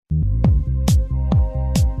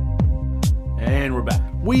And we're back.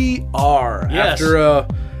 We are. Yes. After a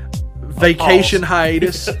vacation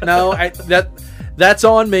hiatus. No, that's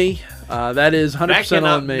on me. That is 100%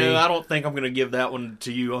 on me. No, I don't think I'm going to give that one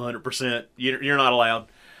to you 100%. You're not allowed.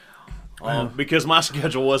 Because my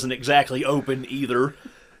schedule wasn't exactly open either.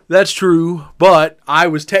 That's true, but I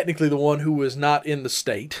was technically the one who was not in the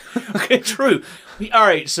state. Okay, true. All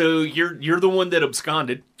right, so you're the one that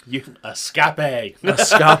absconded. Escape.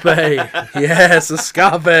 Escape. Yes,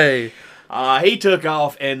 escape. He took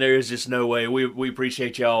off, and there's just no way. We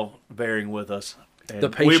appreciate y'all bearing with us. And the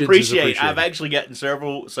patience we appreciate. is appreciated. I've actually gotten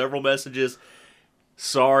several messages.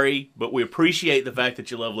 Sorry, but we appreciate the fact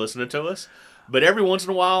that you love listening to us. But every once in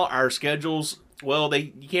a while, our schedules, well,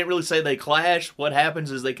 you can't really say they clash. What happens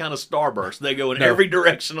is they kind of starburst. They go in every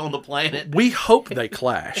direction on the planet. We hope they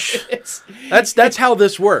clash. That's how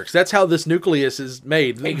this works. That's how this nucleus is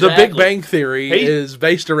made. Exactly. The Big Bang Theory is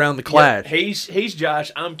based around the clash. Yeah, he's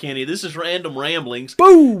Josh. I'm Kenny. This is Random Ramblings.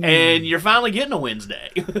 Boom! And you're finally getting a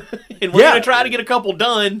Wednesday. And we're going to try to get a couple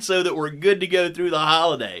done so that we're good to go through the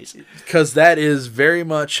holidays. Because that is very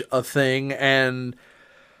much a thing, and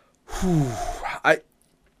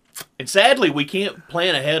And sadly, we can't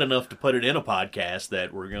plan ahead enough to put it in a podcast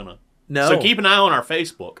that we're going to. No. So keep an eye on our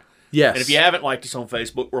Facebook. Yes. And if you haven't liked us on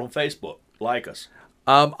Facebook, we're on Facebook. Like us.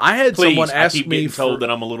 I had Please, someone ask I keep me getting told that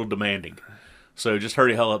I'm a little demanding. So just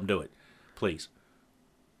hurry the hell up and do it. Please.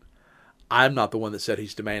 I'm not the one that said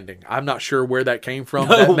he's demanding. I'm not sure where that came from.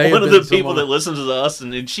 No, That may one have of the been people someone... that listens to us,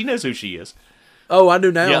 and she knows who she is. Oh, I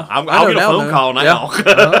do now. Yeah, I'll get a phone call now.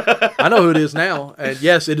 Yeah. I know who it is now, and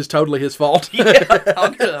yes, it is totally his fault. Yeah,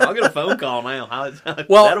 I'll get a phone call now.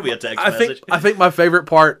 Well, that'll be a text message. I think my favorite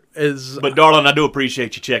part is. But darling, I do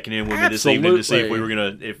appreciate you checking in with me this evening to see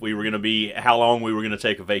Absolutely. if we were gonna be how long we were gonna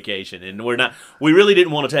take a vacation, and we're not. We really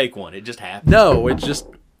didn't want to take one. It just happened. No, it just.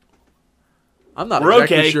 I'm not We're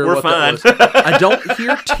exactly okay. sure We're what fine. that was. I don't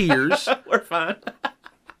hear tears We're fine.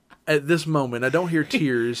 at this moment. I don't hear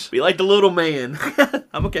tears. Be like the little man.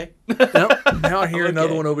 I'm okay. Nope. Now I hear another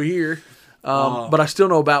Okay. one over here. But I still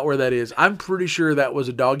know about where that is. I'm pretty sure that was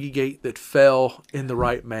a doggy gate that fell in the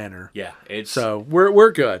right manner. Yeah, it's So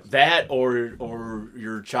we're good. that or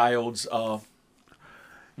your child's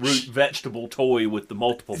root vegetable toy with the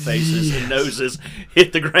multiple faces and noses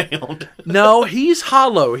hit the ground. No, he's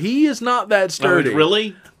hollow. He is not that sturdy.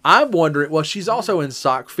 Really? I'm wondering. Well, she's also in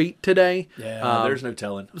sock feet today. Yeah, there's no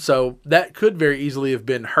telling. So that could very easily have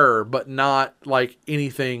been her, but not like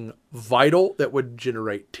anything vital that would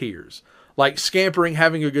generate tears. Like scampering,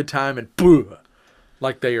 having a good time, and boo,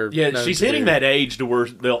 like they are. Yeah, known she's to hitting do. that age to where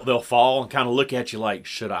they'll fall and kind of look at you like,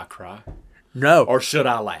 should I cry No, or should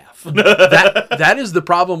I laugh? that is the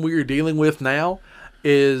problem we are dealing with now.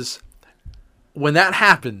 Is when that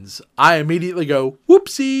happens, I immediately go,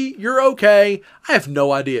 "Whoopsie, you're okay." I have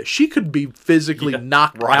no idea. She could be physically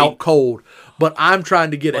knocked right. out cold, but I'm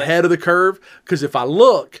trying to get ahead of the curve because if I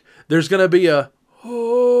look, there's going to be a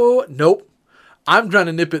nope. I'm trying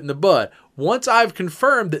to nip it in the bud. Once I've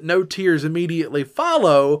confirmed that no tears immediately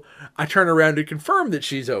follow, I turn around to confirm that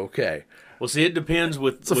she's okay. Well, see, it depends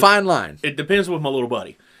with... It's a fine line. It depends with my little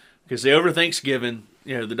buddy. Because over Thanksgiving,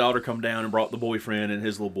 the daughter come down and brought the boyfriend and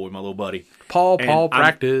his little boy, my little buddy. Paw And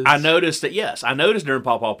practice. I noticed that, I noticed during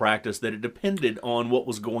paw practice that it depended on what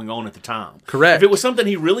was going on at the time. Correct. If it was something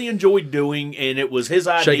he really enjoyed doing and it was his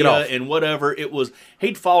Shake it idea off. and whatever,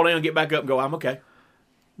 he'd fall down, get back up and go, I'm okay.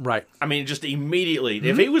 Right. I mean, just immediately.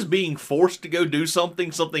 If he was being forced to go do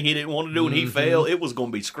something he didn't want to do, and he failed, it was going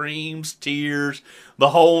to be screams, tears, the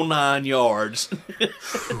whole 9 yards.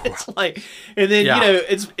 It's like, and then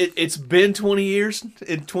it's been 20 years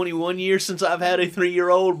and 21 years since I've had a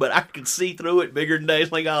 3-year-old, but I could see through it bigger than day.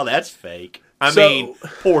 It's like, oh, that's fake. I mean,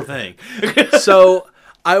 poor thing. So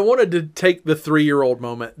I wanted to take the 3-year-old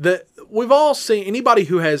moment that we've all seen. Anybody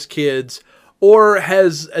who has kids or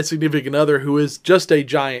has a significant other who is just a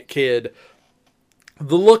giant kid,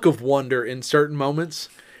 the look of wonder in certain moments.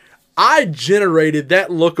 I generated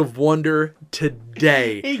that look of wonder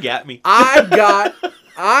today. He got me. I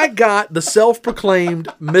got the self-proclaimed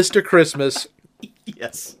Mr. Christmas.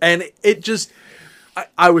 Yes. And it just,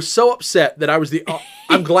 I was so upset that I was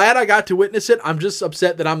I'm glad I got to witness it. I'm just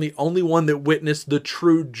upset that I'm the only one that witnessed the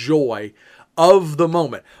true joy of the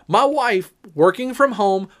moment. My wife, working from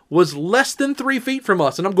home, was less than 3 feet from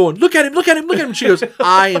us. And I'm going, look at him, look at him, look at him. She goes,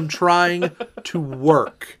 I am trying to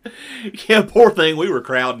work. Yeah, poor thing. We were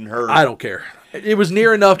crowding her. I don't care. It was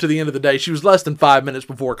near enough to the end of the day. She was less than 5 minutes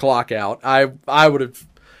before clock out. I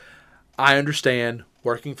understand.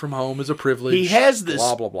 Working from home is a privilege. He has this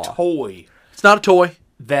blah, blah, blah. toy. It's not a toy.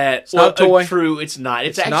 It's not a toy. True, it's not.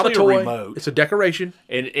 It's actually not a toy. remote. It's a decoration.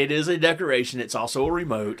 And it is a decoration. It's also a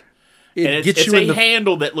remote. It gets it's you in a the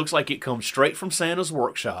handle that looks like it comes straight from Santa's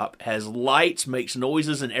workshop, has lights, makes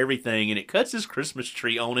noises and everything, and it cuts his Christmas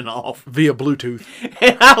tree on and off. via Bluetooth.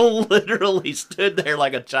 And I literally stood there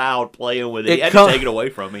like a child playing with it. He had to take it away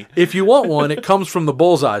from me. If you want one, it comes from the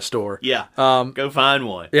Bullseye store. Yeah, go find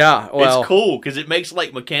one. Yeah, well, it's cool because it makes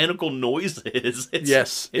like mechanical noises.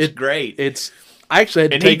 It's great. I actually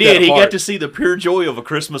had to and take he did. that He apart. got to see the pure joy of a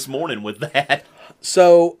Christmas morning with that.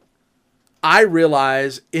 So I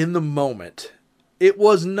realize in the moment, it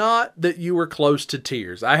was not that you were close to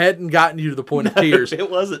tears. I hadn't gotten you to the point of tears.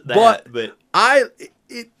 It wasn't that. But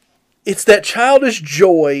it's that childish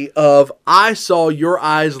joy of I saw your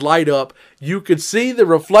eyes light up. You could see the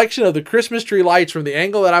reflection of the Christmas tree lights from the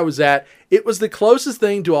angle that I was at. It was the closest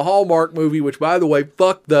thing to a Hallmark movie, which, by the way,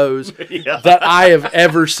 fuck those, that I have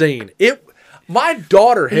ever seen. My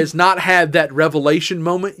daughter has not had that revelation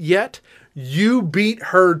moment yet. You beat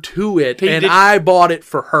her to it, I bought it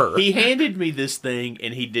for her. He handed me this thing,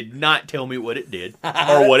 and he did not tell me what it did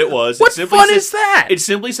or what it was. What fun is that? It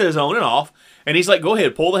simply says on and off, and he's like, go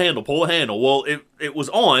ahead, pull the handle, pull the handle. Well, it was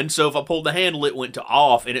on, so if I pulled the handle, it went to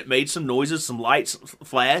off, and it made some noises, some lights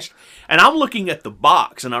flashed, and I'm looking at the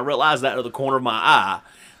box, and I realized that out of the corner of my eye,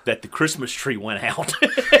 that the Christmas tree went out.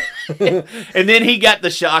 And then he got the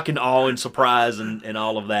shock and awe and surprise and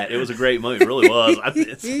all of that. It was a great moment. It really was.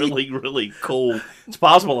 It's really, really cool. It's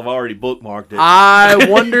possible I've already bookmarked it. I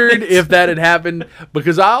wondered if that had happened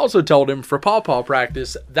because I also told him for pawpaw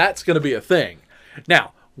practice, that's going to be a thing.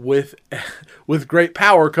 Now, with great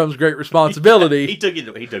power comes great responsibility. He took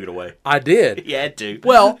it away. I did. He had to.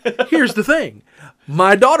 Well, here's the thing.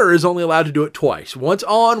 My daughter is only allowed to do it twice. Once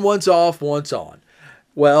on, once off, once on.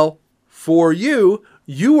 Well, for you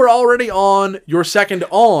were already on your second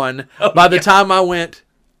on by the time I went,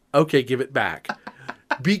 okay, give it back.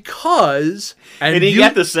 Because... And he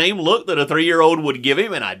got the same look that a 3-year-old would give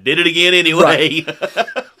him, and I did it again anyway. Right.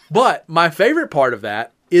 But my favorite part of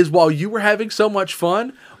that is while you were having so much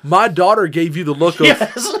fun, my daughter gave you the look of,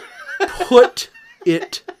 put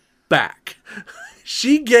it back.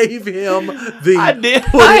 She gave him the I did.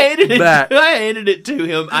 Put I it handed back. I handed it to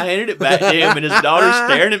him. I handed it back to him, and his daughter's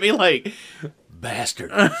staring at me like, bastard.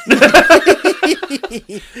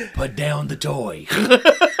 Put down the toy.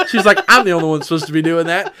 She's like, I'm the only one supposed to be doing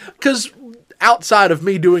that. Because outside of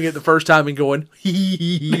me doing it the first time and going,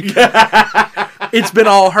 it's been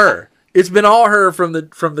all her. It's been all her from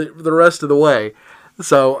the rest of the way.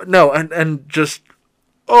 So, no, and just,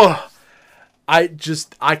 I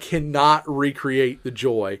cannot recreate the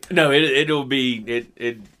joy. No, it'll be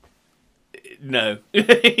no,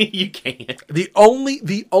 you can't. The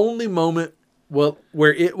only moment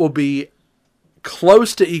where it will be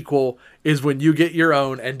close to equal is when you get your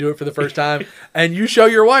own and do it for the first time, and you show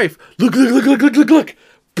your wife, look,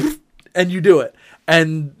 and you do it,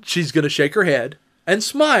 and she's gonna shake her head and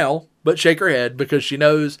smile, but shake her head because she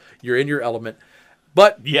knows you're in your element.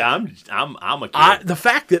 But yeah, I'm a kid. The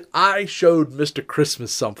fact that I showed Mr.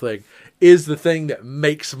 Christmas something is the thing that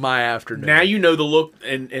makes my afternoon. Now you know the look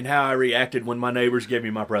and how I reacted when my neighbors gave me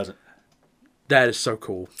my present. That is so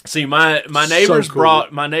cool. See, my neighbors So cool.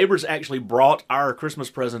 my neighbors actually brought our Christmas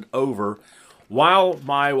present over while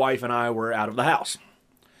my wife and I were out of the house.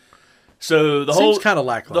 So Seems kind of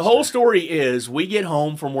lackluster. The whole story is we get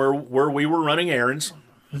home from where we were running errands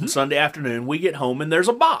Sunday afternoon. We get home and there's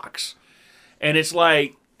a box. And it's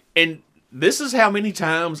like, and this is how many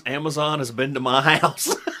times Amazon has been to my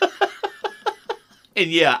house.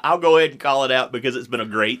 And yeah, I'll go ahead and call it out because it's been a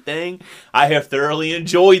great thing. I have thoroughly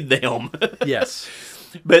enjoyed them. Yes.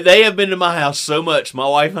 But they have been to my house so much. My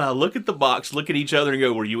wife and I look at the box, look at each other and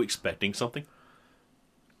go, were you expecting something?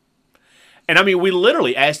 And I mean, we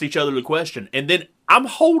literally asked each other the question. And then I'm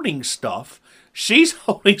holding stuff. She's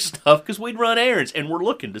holding stuff because we'd run errands and we're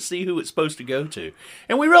looking to see who it's supposed to go to.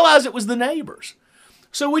 And we realized it was the neighbors.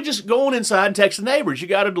 So we just go on inside and text the neighbors, you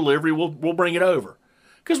got a delivery, we'll bring it over.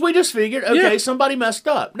 Because we just figured, okay, somebody messed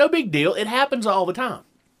up. No big deal. It happens all the time.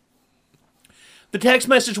 The text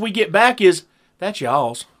message we get back is, that's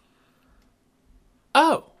y'all's.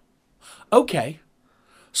 Oh, okay.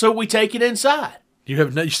 So we take it inside.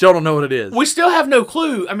 You still don't know what it is. We still have no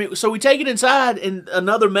clue. I mean, so we take it inside and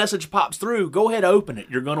another message pops through. Go ahead, open it.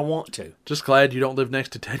 You're going to want to. Just glad you don't live next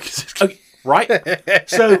to Ted. Okay, right?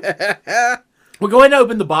 So we go ahead and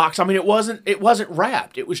open the box. I mean, it wasn't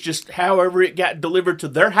wrapped. It was just however it got delivered to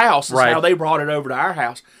their house is how they brought it over to our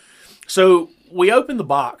house. So we open the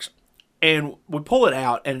box and we pull it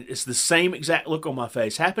out, and it's the same exact look on my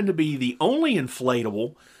face. Happened to be the only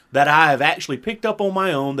inflatable that I have actually picked up on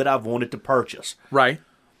my own that I've wanted to purchase. Right.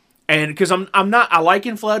 And because I like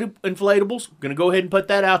inflatables. I'm going to go ahead and put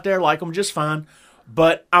that out there, like them just fine.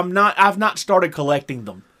 but I've not started collecting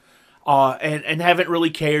them. And haven't really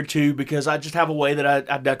cared to because I just have a way that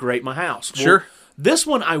I decorate my house. Well, Sure. This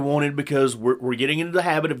one I wanted because we're getting into the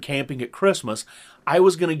habit of camping at Christmas. I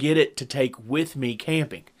was going to get it to take with me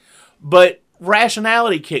camping. But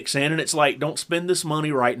rationality kicks in and it's like, don't spend this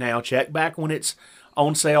money right now. Check back when it's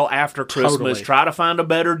on sale after Christmas. Totally. Try to find a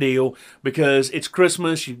better deal because it's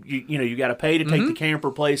Christmas. You got to pay to take the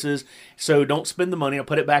camper places. So don't spend the money. I'll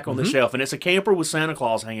put it back on the shelf. And it's a camper with Santa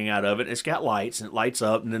Claus hanging out of it. It's got lights and it lights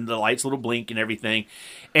up and then the lights little blink and everything.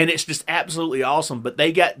 And it's just absolutely awesome. But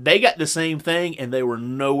they got the same thing and they were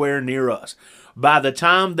nowhere near us. By the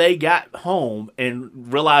time they got home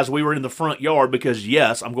and realized we were in the front yard, because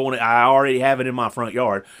yes, I already have it in my front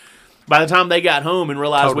yard. By the time they got home and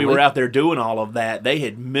realized we were out there doing all of that, they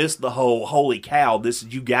had missed the whole, holy cow,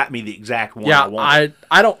 you got me the exact one I wanted.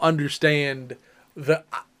 I don't understand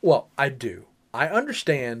I do. I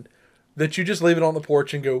understand that you just leave it on the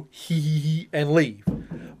porch and go hee and leave.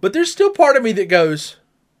 But there's still part of me that goes,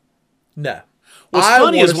 no. What's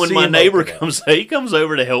funny is when my neighbor he comes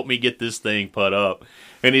over to help me get this thing put up,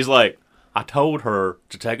 and he's like, I told her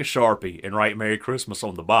to take a Sharpie and write Merry Christmas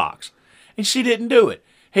on the box, and she didn't do it.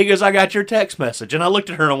 He goes, I got your text message. And I looked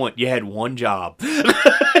at her and I went, you had one job.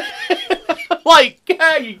 Like,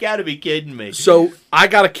 you got to be kidding me. So I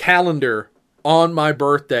got a calendar on my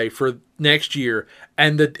birthday for next year,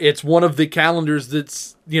 and it's one of the calendars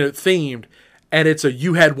that's, themed, and it's a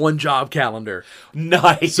you had one job calendar.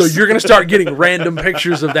 Nice. So you're going to start getting random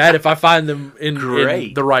pictures of that if I find them in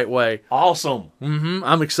the right way. Awesome.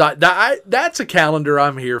 I'm excited. That's a calendar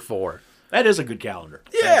I'm here for. That is a good calendar.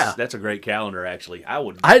 Yeah. That's a great calendar, actually. I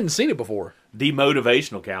hadn't seen it before.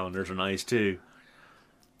 Demotivational calendars are nice, too.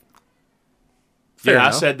 Fair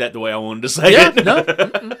enough. I said that the way I wanted to say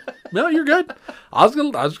it. No, you're good. I was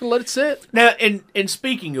gonna let it sit. Now, and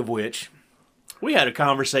speaking of which, we had a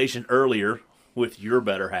conversation earlier with your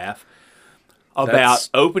better half about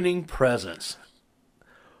opening presents.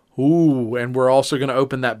 Ooh, and we're also going to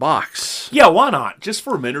open that box. Yeah, why not? Just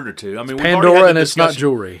for a minute or two. I mean, Pandora, and it's not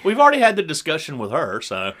jewelry. We've already had the discussion with her,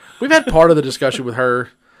 so we've had part of the discussion with her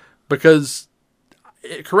because,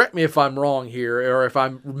 correct me if I'm wrong here or if I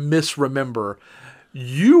misremember,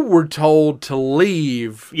 you were told to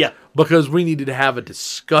leave. Yeah, because we needed to have a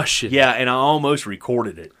discussion. Yeah, and I almost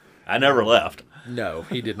recorded it. I never left. No,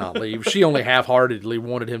 he did not leave. She only half-heartedly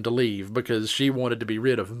wanted him to leave because she wanted to be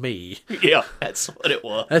rid of me. Yeah, that's what it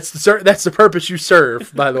was. That's the purpose you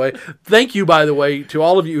serve, by the way. Thank you, by the way, to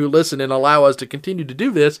all of you who listen and allow us to continue to do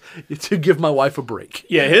this, to give my wife a break.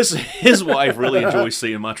 Yeah, his wife really enjoys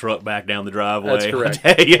seeing my truck back down the driveway. That's correct.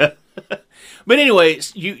 I tell you. But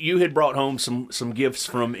anyways, you had brought home some gifts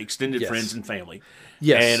from extended friends and family.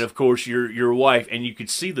 Yes. And, of course, your wife, and you could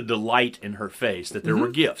see the delight in her face that there were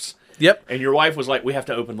gifts. Yep. And your wife was like, we have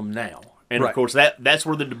to open them now. And, of course, that's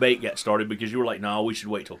where the debate got started because you were like, no, we should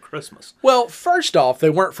wait till Christmas. Well, first off, they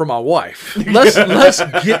weren't for my wife. Let's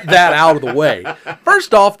get that out of the way.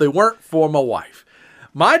 First off, they weren't for my wife.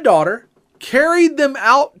 My daughter carried them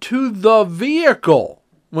out to the vehicle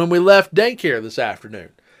when we left daycare this afternoon.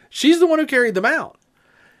 She's the one who carried them out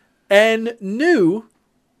and knew,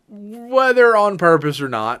 whether on purpose or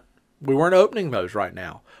not, we weren't opening those right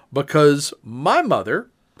now because my mother,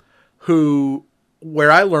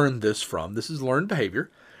 where I learned this from, this is learned behavior.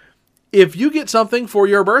 If you get something for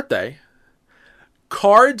your birthday,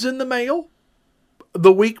 cards in the mail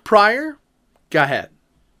the week prior, go ahead.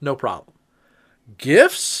 No problem.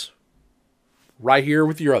 Gifts, right here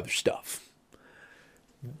with your other stuff.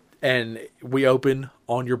 And we open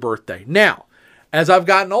on your birthday. Now, as I've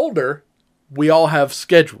gotten older, we all have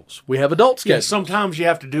schedules. We have adult schedules. Yeah, sometimes you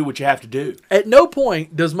have to do what you have to do. At no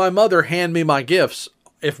point does my mother hand me my gifts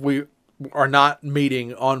if we are not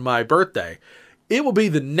meeting on my birthday. It will be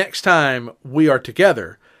the next time we are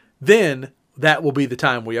together. Then that will be the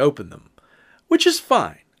time we open them, which is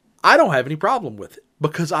fine. I don't have any problem with it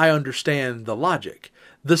because I understand the logic.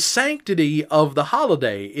 The sanctity of the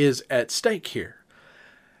holiday is at stake here.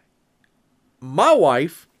 My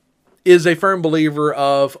wife is a firm believer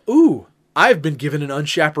of, ooh, I've been given an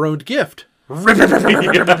unchaperoned gift. Ooh.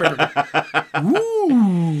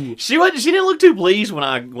 She didn't look too pleased when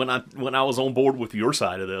I was on board with your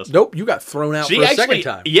side of this. Nope, you got thrown out for a second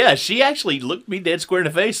time. Yeah, she actually looked me dead square in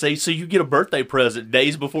the face, say, so you get a birthday present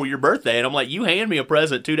days before your birthday. And I'm like, you hand me a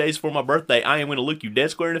present 2 days before my birthday, I am going to look you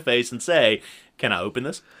dead square in the face and say, can I open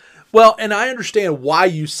this? Well, and I understand why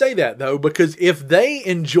you say that, though, because if they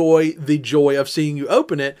enjoy the joy of seeing you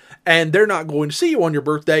open it and they're not going to see you on your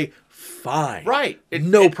birthday, fine. Right.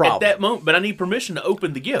 No problem. At that moment, but I need permission to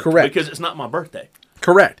open the gift. Correct. Because it's not my birthday.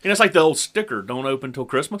 Correct. And it's like the old sticker, don't open till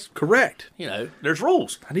Christmas. Correct. There's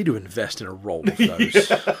rules. I need to invest in a roll of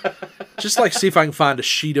those. Just like see if I can find a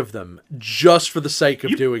sheet of them just for the sake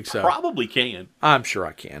of doing so. Probably can. I'm sure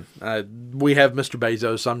I can. We have Mr.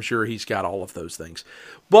 Bezos. I'm sure he's got all of those things.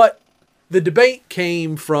 But the debate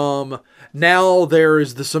came from, now there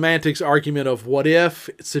is the semantics argument of what if,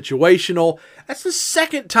 it's situational. That's the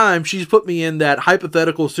second time she's put me in that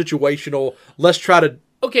hypothetical situational, let's try to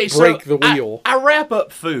break the wheel. I wrap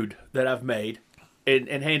up food that I've made and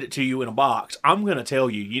hand it to you in a box. I'm going to tell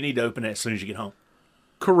you, you need to open it as soon as you get home.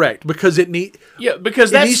 Correct, because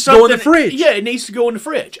because that needs to go in the fridge. Yeah, it needs to go in the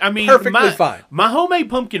fridge. I mean, perfectly fine. My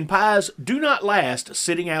homemade pumpkin pies do not last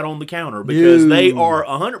sitting out on the counter because they are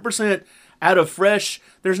 100% out of fresh.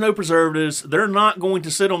 There's no preservatives. They're not going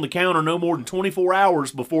to sit on the counter no more than 24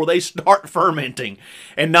 hours before they start fermenting,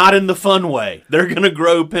 and not in the fun way. They're going to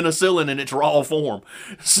grow penicillin in its raw form.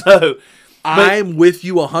 So I'm with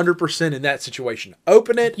you 100% in that situation.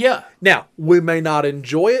 Open it. Yeah. Now, we may not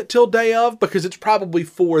enjoy it till day of because it's probably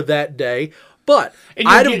for that day. But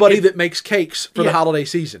I had a buddy that makes cakes for the holiday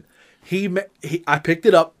season. I picked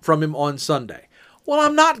it up from him on Sunday. Well,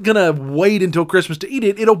 I'm not gonna wait until Christmas to eat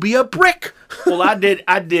it. It'll be a brick. Well, I did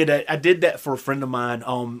that for a friend of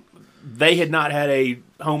mine. They had not had a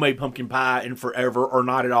homemade pumpkin pie in forever, or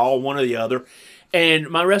not at all, one or the other. And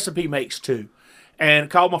my recipe makes 2. And I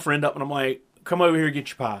called my friend up and I'm like, "Come over here and get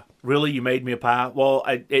your pie." "Really? You made me a pie?" "Well,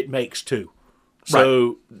 it makes 2.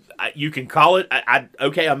 So you can call it.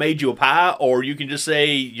 Okay, I made you a pie, or you can just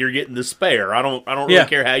say you're getting the spare. I don't really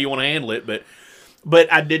care how you want to handle it,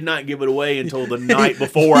 But I did not give it away until the night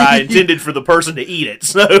before I intended for the person to eat it.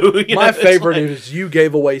 So my favorite is you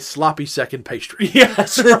gave away sloppy second pastry. Yeah,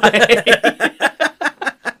 that's right.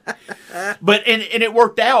 But and it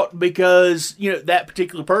worked out because that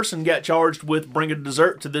particular person got charged with bringing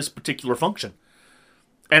dessert to this particular function.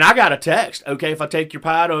 And I got a text. "Okay, if I take your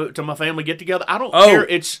pie to my family get together, I don't care.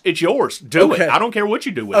 It's yours. Do it. I don't care what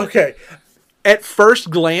you do with it." Okay. At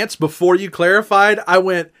first glance, before you clarified, I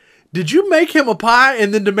went, "Did you make him a pie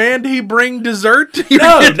and then demand he bring dessert?"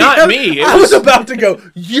 No, not me. I was about to go,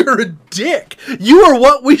 "You're a dick. You are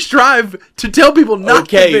what we strive to tell people not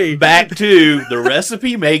to be." Okay, back to the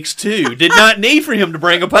recipe makes 2. Did not need for him to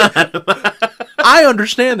bring a pie. I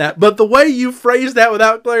understand that, but the way you phrased that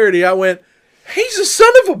without clarity, I went, "He's a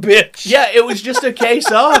son of a bitch." Yeah, it was just a case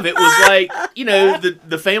of, it was like,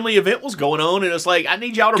 the family event was going on, and it's like, I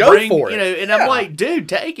need y'all to bring, for it. And I'm like, dude,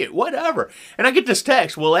 take it, whatever. And I get this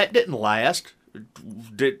text, "Well, that didn't last.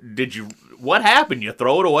 Did you, what happened? You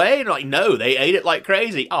throw it away?" And I'm like, "No, they ate it like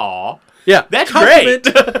crazy." Aw. Yeah. That's great.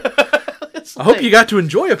 I hope you got to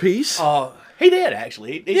enjoy a piece. He did,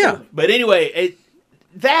 actually. He did. But anyway,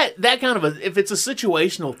 that kind of if it's a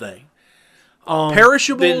situational thing.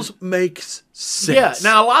 Perishables makes sense. Yeah.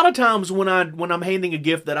 Now, a lot of times when I'm handing a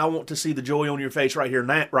gift that I want to see the joy on your face right here,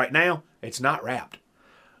 right now, it's not wrapped.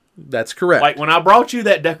 That's correct. Like when I brought you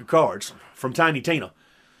that deck of cards from Tiny Tina.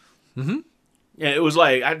 Mm-hmm. Yeah, it was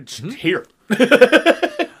like, here.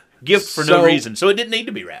 Gift for no reason. So it didn't need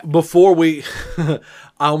to be wrapped. Before I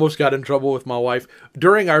almost got in trouble with my wife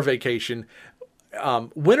during our vacation.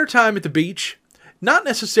 Wintertime at the beach, not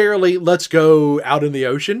necessarily let's go out in the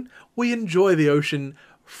ocean. We enjoy the ocean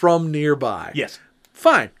from nearby. Yes.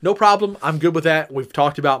 Fine. No problem. I'm good with that. We've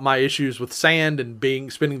talked about my issues with sand and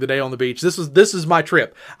spending the day on the beach. This is my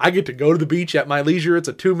trip. I get to go to the beach at my leisure. It's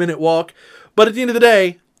a 2-minute walk. But at the end of the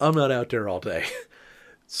day, I'm not out there all day.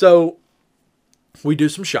 So we do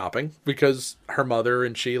some shopping because her mother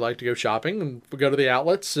and she like to go shopping, and we go to the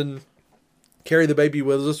outlets and carry the baby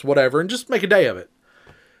with us, whatever, and just make a day of it.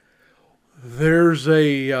 There's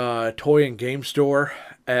a toy and game store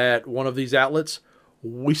at one of these outlets.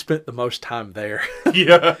 We spent the most time there.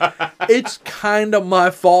 Yeah. It's kind of my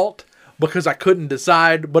fault because I couldn't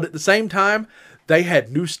decide, but at the same time, they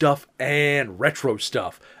had new stuff and retro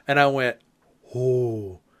stuff. And I went,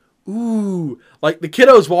 oh, ooh. Like the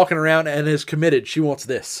kiddo's walking around and is committed. She wants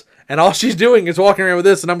this. And all she's doing is walking around with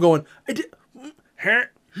this. And I'm going,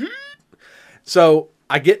 so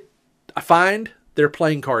I find their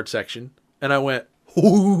playing card section. And I went,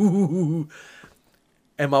 ooh.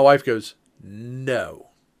 And my wife goes, no.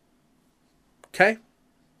 Okay.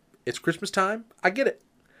 It's Christmas time. I get it.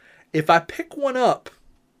 If I pick one up,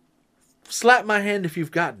 slap my hand if you've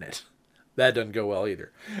gotten it. That doesn't go well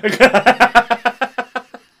either.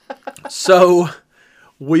 So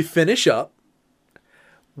we finish up.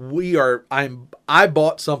 I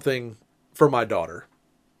bought something for my daughter,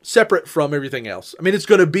 separate from everything else. I mean, it's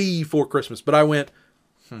going to be for Christmas, but I went,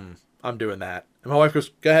 I'm doing that. And my wife goes,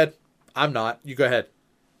 go ahead. I'm not. You go ahead.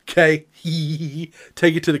 Okay.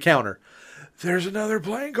 Take it to the counter. there's another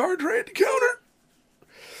playing card tray at the counter.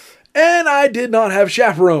 And I did not have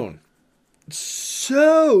chaperone.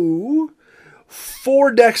 So,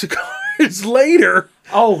 4 decks of cards later.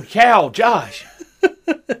 Oh, cow, Josh.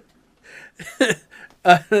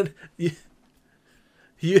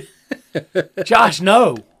 You Josh,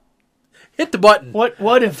 no. hit the button.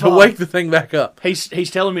 What if to wake the thing back up?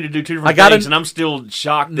 He's telling me to do 2 different things, and I'm still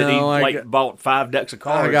shocked that he bought 5 decks of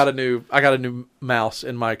cards. I got a new mouse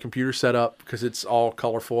in my computer setup because it's all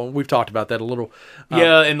colorful, and we've talked about that a little.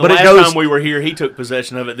 Yeah, and the last time we were here, he took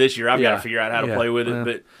possession of it. This year, I've got to figure out how to play with it,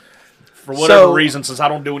 but for whatever reason, since I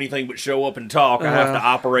don't do anything but show up and talk, I have to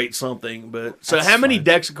operate something. But so, how many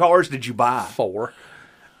decks of cards did you buy? 4.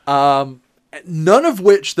 None of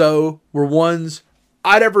which, though, were ones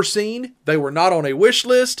I'd ever seen. They were not on a wish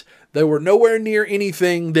list. They were nowhere near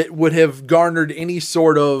anything that would have garnered any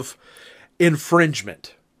sort of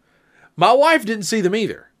infringement. My wife didn't see them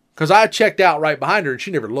either, because I checked out right behind her and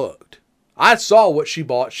she never looked. I saw what she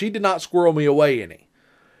bought. She did not squirrel me away any.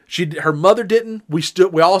 Her mother didn't. We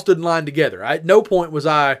all stood in line together. At no point was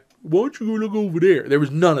I, why don't you go look over there? There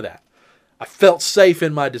was none of that. I felt safe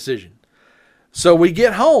in my decision. So we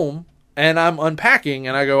get home, and I'm unpacking,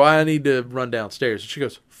 and I go, I need to run downstairs. And she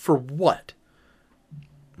goes, for what?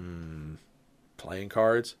 Playing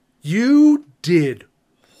cards. You did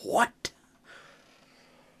what?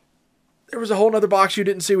 There was a whole other box you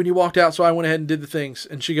didn't see when you walked out, so I went ahead and did the things.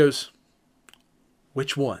 And she goes,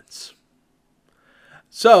 which ones?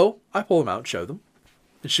 So I pull them out and show them.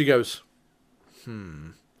 And she goes,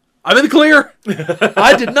 I'm in the clear.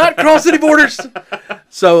 I did not cross any borders.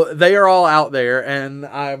 So they are all out there, and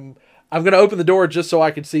I'm going to open the door just so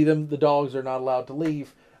I can see them. The dogs are not allowed to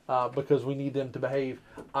leave because we need them to behave.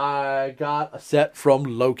 I got a set from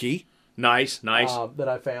Loki. Nice. That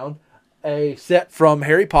I found. A set from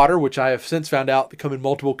Harry Potter, which I have since found out they come in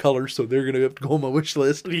multiple colors, so they're going to have to go on my wish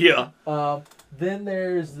list. Yeah. Then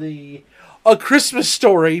there's A Christmas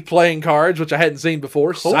Story playing cards, which I hadn't seen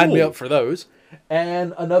before. Cool. Sign me up for those.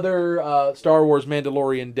 And another Star Wars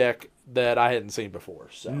Mandalorian deck that I hadn't seen before.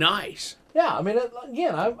 So. Nice. Yeah, I mean,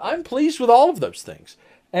 again, I'm pleased with all of those things.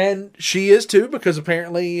 And she is too, because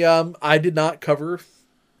apparently I did not cover,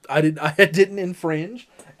 I didn't infringe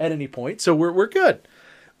at any point, so we're good.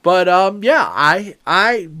 But yeah,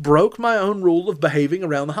 I broke my own rule of behaving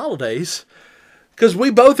around the holidays, because we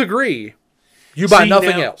both agree you buy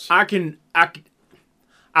nothing else. I can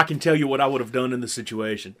tell you what I would have done in the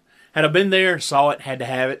situation. Had I been there, saw it, had to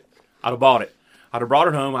have it, I'd have bought it. I'd have brought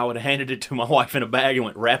it home. I would have handed it to my wife in a bag and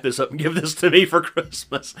went, wrap this up and give this to me for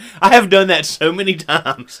Christmas. I have done that so many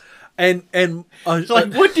times. And it's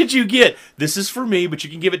like, what did you get? This is for me, but you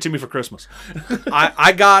can give it to me for Christmas.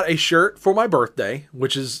 I got a shirt for my birthday,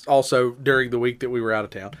 which is also during the week that we were out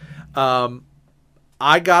of town.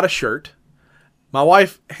 I got a shirt. My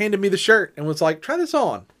wife handed me the shirt and was like, try this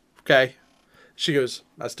on. Okay. She goes,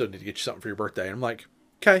 I still need to get you something for your birthday. And I'm like,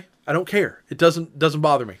 okay, I don't care. It doesn't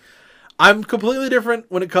bother me. I'm completely different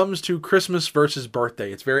when it comes to Christmas versus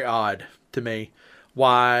birthday. It's very odd to me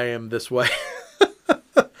why I am this way.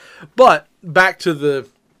 But back to the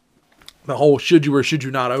whole should you or should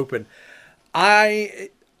you not open. I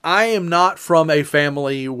am not from a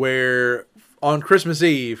family where on Christmas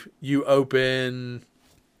Eve you open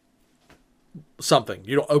something.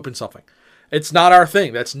 You don't open something. It's not our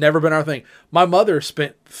thing. That's never been our thing. My mother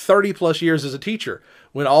spent 30 plus years as a teacher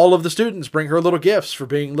when all of the students bring her little gifts for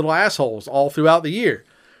being little assholes all throughout the year.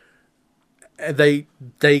 They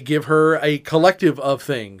give her a collective of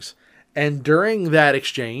things. And during that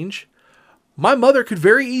exchange, my mother could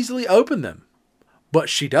very easily open them. But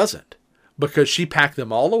she doesn't. Because she packed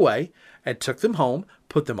them all away and took them home,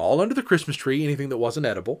 put them all under the Christmas tree, anything that wasn't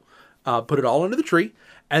edible, put it all under the tree.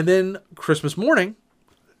 And then Christmas morning,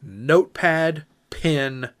 notepad,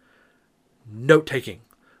 pen, note-taking.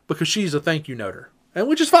 Because she's a thank you noter. And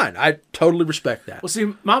which is fine. I totally respect that. Well,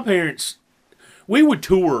 see, my parents, we would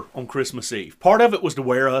tour on Christmas Eve. Part of it was to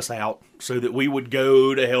wear us out so that we would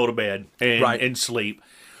go to hell to bed and sleep.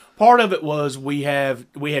 Part of it was we had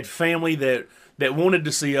family that wanted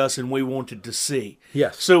to see us and we wanted to see.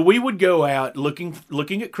 Yes. So we would go out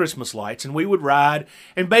looking at Christmas lights, and we would ride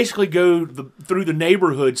and basically go through the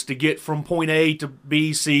neighborhoods to get from point A to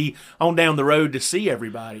B, C, on down the road to see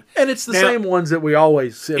everybody. And it's the same ones that we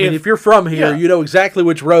always see. I mean, if you're from here, you know exactly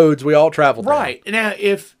which roads we all travel down. Right. Now,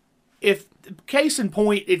 if case in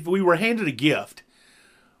point, if we were handed a gift,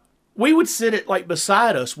 we would sit it like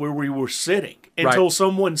beside us where we were sitting until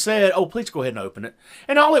someone said, oh, please go ahead and open it.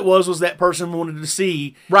 And all it was that person wanted to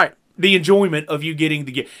see the enjoyment of you getting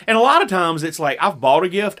the gift. And a lot of times it's like, I've bought a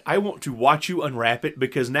gift. I want to watch you unwrap it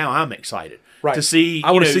because now I'm excited to see.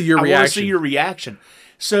 I want to see your reaction. I want to see your reaction.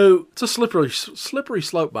 So it's a slippery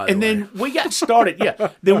slope, by the way. And then we got started. Yeah.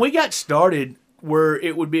 Then we got started where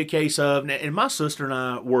it would be a case of, and my sister and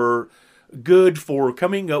I were good for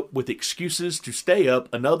coming up with excuses to stay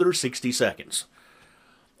up another 60 seconds.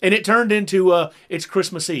 And it turned into, it's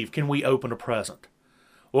Christmas Eve. Can we open a present?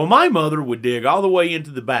 Well, my mother would dig all the way into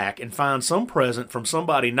the back and find some present from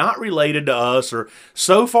somebody not related to us or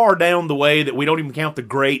so far down the way that we don't even count the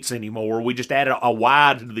greats anymore. We just add a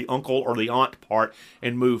Y to the uncle or the aunt part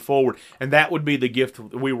and move forward. And that would be the gift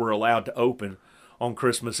we were allowed to open on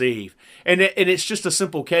Christmas Eve. And it's just a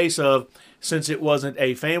simple case of, since it wasn't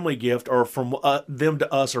a family gift or from them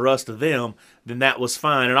to us or us to them, then that was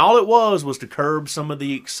fine. And all it was to curb some of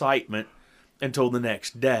the excitement until the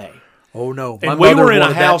next day. Oh no! And we were in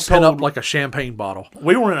a household up like a champagne bottle.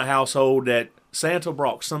 We were in a household that Santa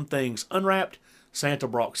brought some things unwrapped, Santa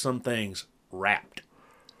brought some things wrapped.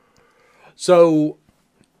 So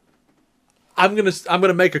I'm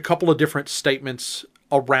gonna make a couple of different statements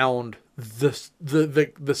around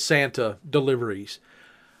the Santa deliveries.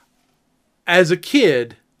 As a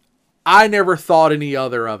kid, I never thought any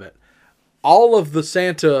other of it. All of the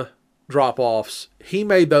Santa drop-offs, he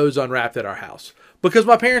made those unwrapped at our house. Because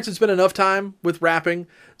my parents had spent enough time with wrapping,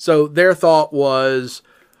 so their thought was,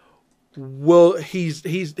 well, he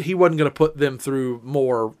wasn't going to put them through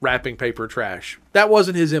more wrapping paper trash. That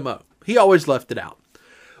wasn't his MO. He always left it out.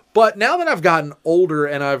 But now that I've gotten older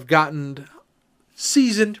and I've gotten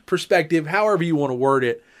seasoned perspective, however you want to word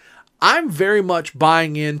it, I'm very much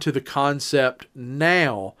buying into the concept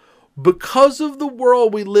now, because of the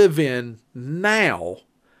world we live in now.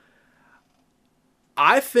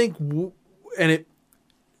 I think,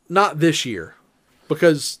 not this year,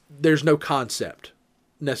 because there's no concept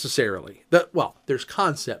necessarily. There's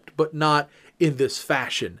concept, but not in this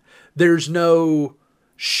fashion. There's no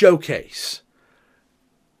showcase,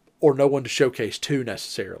 or no one to showcase to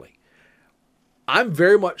necessarily. I'm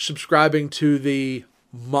very much subscribing to the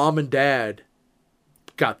mom and dad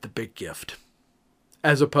got the big gift,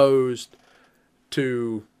 as opposed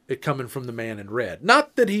to it coming from the man in red.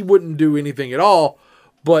 Not that he wouldn't do anything at all,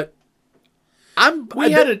 but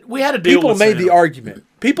we had a deal. People have made the argument.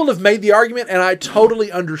 People have made the argument, and I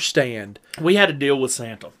totally understand. We had a deal with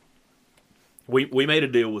Santa. We made a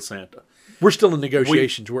deal with Santa. We're still in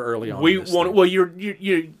negotiations. We're early on.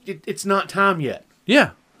 It's not time yet.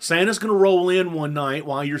 Yeah. Santa's going to roll in one night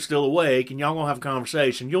while you're still awake, and y'all going to have a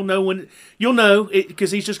conversation. You'll know because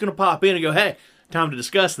he's just going to pop in and go, "Hey, time to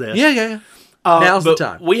discuss this." Yeah. Now's the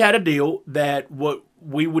time. We had a deal that what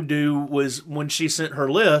we would do was, when she sent her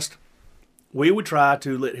list, we would try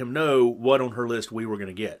to let him know what on her list we were going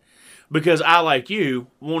to get. Because I, like you,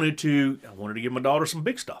 wanted to give my daughter some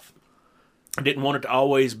big stuff. I didn't want it to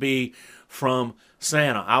always be from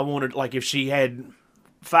Santa. I wanted, like, if she had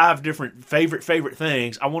 5 different favorite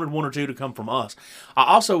things, I wanted 1 or 2 to come from us. I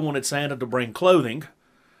also wanted Santa to bring clothing,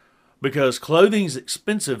 because clothing's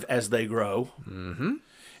expensive as they grow. Mm-hmm.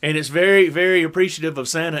 And it's very, very appreciative of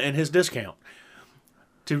Santa and his discount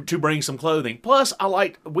to bring some clothing. Plus,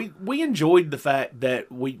 we enjoyed the fact that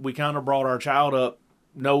we kind of brought our child up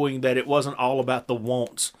knowing that it wasn't all about the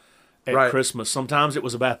wants at Christmas. Sometimes it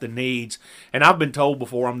was about the needs. And I've been told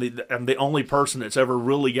before, I'm the only person that's ever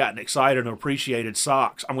really gotten excited and appreciated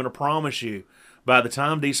socks. I'm going to promise you, by the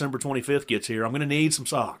time December 25th gets here, I'm going to need some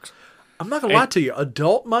socks. I'm not going to lie to you.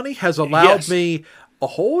 Adult money has allowed me a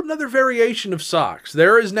whole nother variation of socks.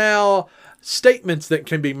 There is now statements that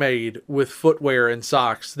can be made with footwear and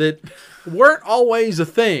socks that weren't always a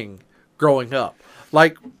thing growing up.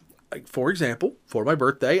 Like, for example, for my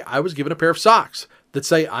birthday, I was given a pair of socks that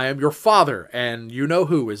say, "I am your father, and you know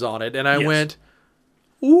who" is on it. And I went,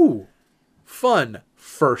 ooh, fun.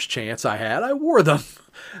 First chance I had, I wore them.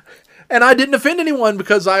 And I didn't offend anyone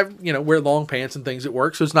because I wear long pants and things at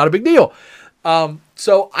work, so it's not a big deal.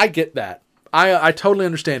 So I get that. I totally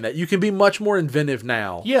understand that. You can be much more inventive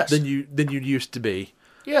now than you used to be.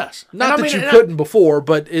 Yes. Not that you couldn't before,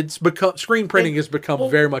 but it's become, screen printing has become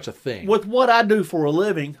very much a thing. With what I do for a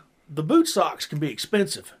living, the boot socks can be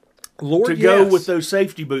expensive. Go with those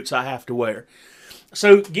safety boots I have to wear.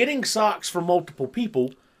 So getting socks for multiple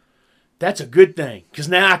people, that's a good thing, because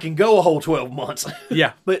now I can go a whole 12 months.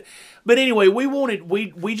 Yeah. But anyway,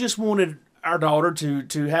 we just wanted our daughter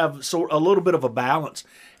to have a little bit of a balance.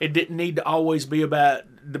 It didn't need to always be about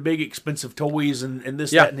the big expensive toys and this,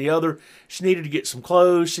 that, and the other. She needed to get some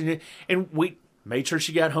clothes. And we made sure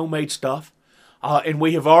she got homemade stuff. And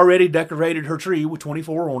we have already decorated her tree with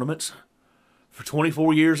 24 ornaments for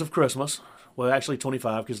 24 years of Christmas. well, actually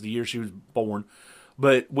 25 because the year she was born.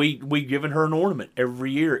 But we given her an ornament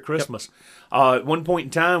every year at Christmas. At one point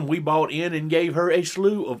in time, we bought in and gave her a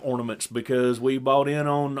slew of ornaments because we bought in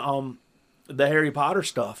on the Harry Potter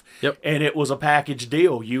stuff. Yep. And it was a package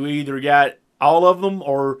deal. You either got all of them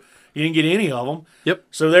or you didn't get any of them. Yep.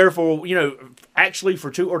 So therefore, actually for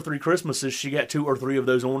 2 or 3 Christmases, she got 2 or 3 of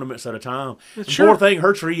those ornaments at a time. Sure. Poor thing,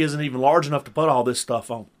 her tree isn't even large enough to put all this stuff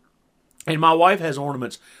on. And my wife has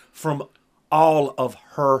ornaments from all of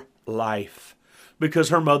her life because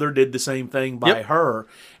her mother did the same thing by her.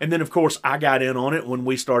 And then, of course, I got in on it when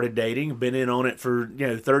we started dating. Been in on it for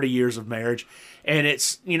 30 years of marriage. And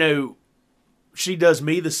it's, she does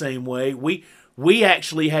me the same way. We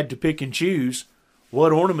actually had to pick and choose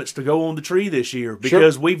what ornaments to go on the tree this year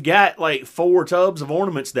because we've got like 4 tubs of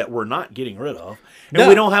ornaments that we're not getting rid of. And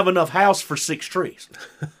we don't have enough house for 6 trees.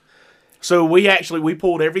 So we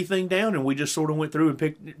pulled everything down and we just sort of went through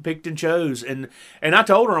and picked and chose. And I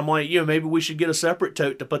told her, I'm like, maybe we should get a separate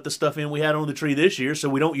tote to put the stuff in we had on the tree this year so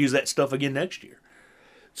we don't use that stuff again next year.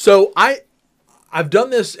 So I've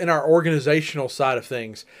done this in our organizational side of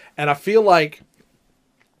things, and I feel like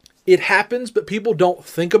it happens, but people don't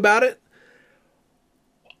think about it.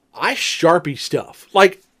 I Sharpie stuff.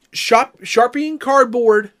 Like, Sharpieing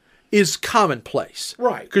cardboard is commonplace.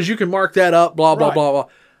 Right. Because you can mark that up, blah, blah, Right. blah, blah.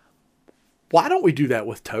 Why don't we do that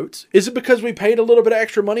with totes? Is it because we paid a little bit of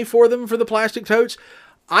extra money for them for the plastic totes?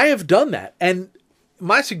 I have done that. And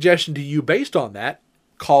my suggestion to you based on that,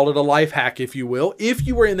 call it a life hack, if you will. If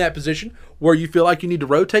you were in that position where you feel like you need to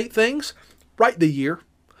rotate things, write the year.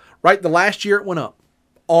 Write the last year it went up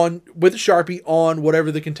with a Sharpie on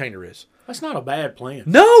whatever the container is. That's not a bad plan.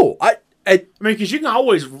 No. I mean, because you can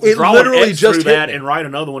always It draw literally an X just through hit that me. and write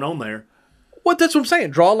another one on there. What? That's what I'm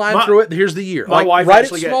saying. Draw a line through it. Here's the year. My wife write it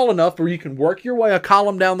actually small enough where you can work your way a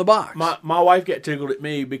column down the box. My wife got tickled at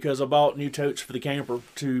me because I bought new totes for the camper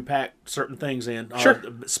to pack certain things in. Sure.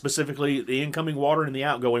 Specifically, the incoming water and the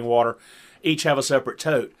outgoing water each have a separate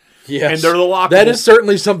tote. Yes. And they're the lockable. That is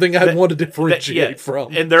certainly something I'd want to differentiate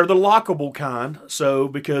from. And they're the lockable kind. So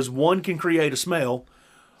because one can create a smell,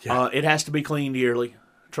 it has to be cleaned yearly.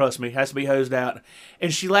 Trust me, it has to be hosed out.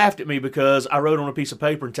 And she laughed at me because I wrote on a piece of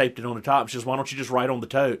paper and taped it on the top. She says, why don't you just write on the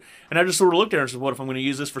tote? And I just sort of looked at her and said, what if I'm going to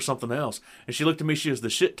use this for something else? And she looked at me, she goes, the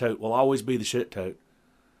shit tote will always be the shit tote.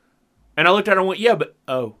 And I looked at her and went, yeah, but,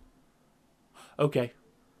 okay.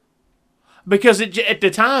 Because at the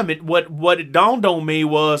time, what it dawned on me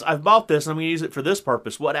was, I've bought this and I'm going to use it for this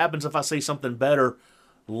purpose. What happens if I see something better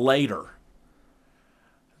later?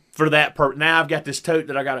 For that purpose. Now I've got this tote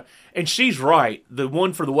that I got to... And she's right. The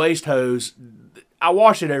one for the waste hose, I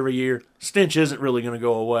wash it every year. Stench isn't really going to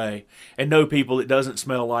go away. And no, people, it doesn't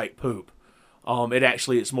smell like poop.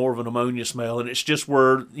 It's more of an ammonia smell. And it's just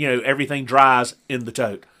where, everything dries in the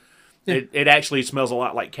tote. Yeah. It actually smells a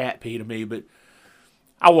lot like cat pee to me, but...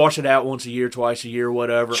 I wash it out once a year, twice a year,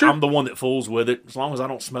 whatever. Sure. I'm the one that fools with it, as long as I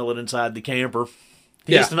don't smell it inside the camper.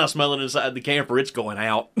 The instant I smell it inside the camper, it's going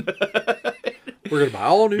out. We're gonna buy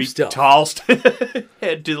all new stuff. Tossed.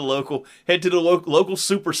 head to the local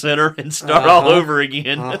super center and start all over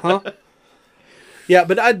again. Yeah,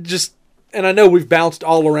 but I know we've bounced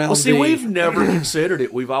all around. Well, see, we've never considered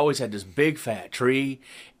it. We've always had this big fat tree.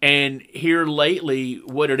 And here lately,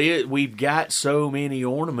 what it is, we've got so many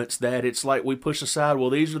ornaments that it's like we push aside, well,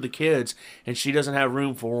 these are the kids, and she doesn't have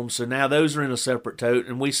room for them, so now those are in a separate tote.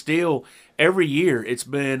 And we still, every year, it's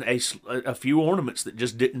been a few ornaments that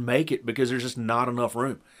just didn't make it because there's just not enough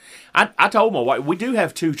room. I told my wife, we do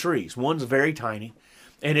have 2 trees. One's very tiny,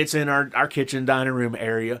 and it's in our kitchen dining room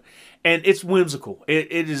area. And it's whimsical.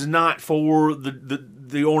 It is not for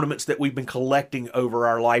the ornaments that we've been collecting over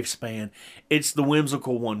our lifespan. It's the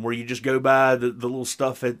whimsical one where you just go buy the little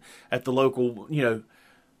stuff at the local,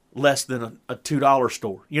 less than a $2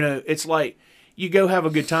 store. It's like you go have a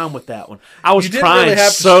good time with that one. I was trying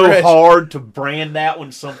so hard to brand that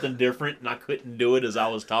one something different, and I couldn't do it as I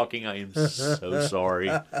was talking. I am so sorry.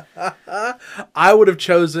 I would have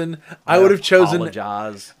chosen.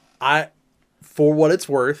 Apologize. For what it's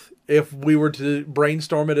worth, if we were to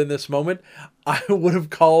brainstorm it in this moment, I would have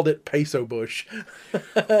called it Peso Bush.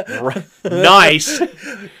 Nice.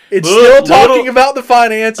 It's still talking about the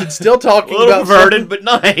finance. It's still talking about perverted, but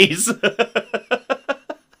nice.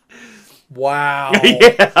 Wow.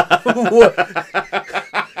 Yeah.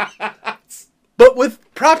 But with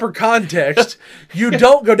proper context, you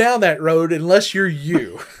don't go down that road unless you're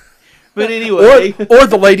you. But anyway. Or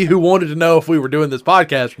the lady who wanted to know if we were doing this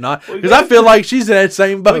podcast or not. Because I feel like she's in that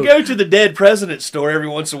same boat. We go to the dead president store every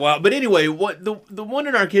once in a while. But anyway, what the one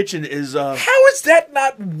in our kitchen is... How is that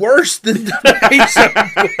not worse than the Peso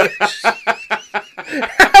Bush?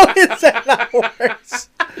 How is that not...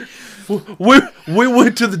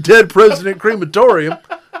 went to the dead president crematorium.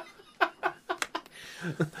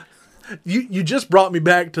 You just brought me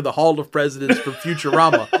back to the Hall of Presidents from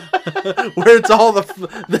Futurama, where it's all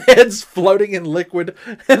the heads floating in liquid,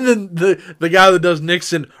 and then the guy that does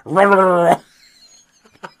Nixon. Oh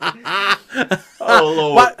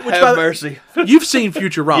Lord, have mercy! You've seen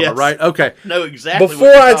Futurama, yes. right? Okay, know exactly what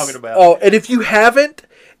you're talking about. Oh, and if you haven't,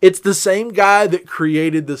 it's the same guy that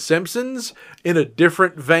created The Simpsons in a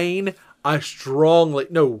different vein. I strongly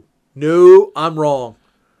no, I'm wrong.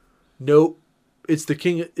 Nope. It's the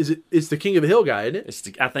king. It's the King of the Hill guy, isn't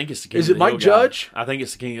it? I think it's the King. Is of it the Hill Mike Judge? Guy. I think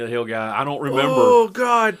it's the King of the Hill guy. I don't remember. Oh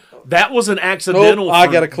God, that was an accidental. I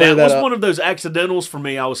gotta clear that up. That was one of those accidentals for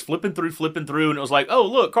me. I was flipping through, and it was like, oh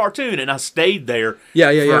look, cartoon, and I stayed there. Yeah.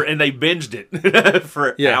 And they binged it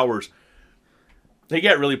for hours. They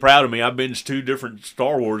got really proud of me. I binged 2 different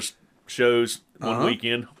Star Wars shows one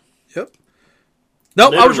weekend. Yep.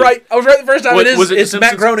 Nope, I was right. The first time. It's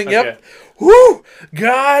Matt Groening. Yep. Okay. Whoo!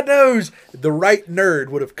 God knows the right nerd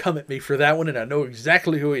would have come at me for that one, and I know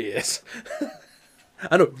exactly who he is.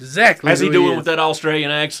 I know exactly. How's who he doing is. with that Australian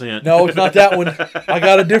accent? No, it's not that one. I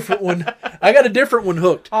got a different one.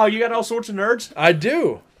 Hooked. Oh, you got all sorts of nerds? I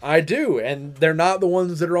do, and they're not the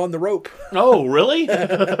ones that are on the rope. Oh, really?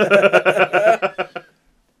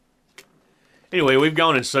 Anyway, we've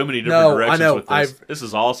gone in so many different directions with this. This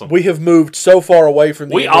is awesome. We have moved so far away from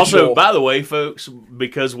the We initial... also, by the way, folks,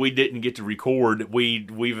 because we didn't get to record,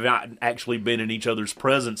 we've not actually been in each other's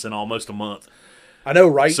presence in almost a month. I know,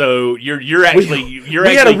 right? So you're actually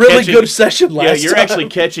we had a really good session last time. Yeah, you're actually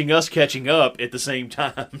catching up at the same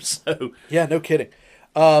time. So yeah, no kidding.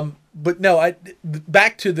 But no,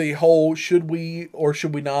 back to the whole should we or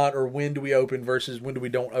should we not, or when do we open versus when do we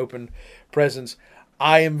don't open presents.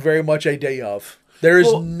 I am very much a day of. There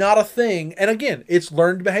is not a thing, and again, it's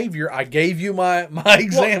learned behavior. I gave you my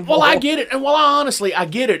example. Well, I get it, and I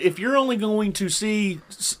get it. If you're only going to see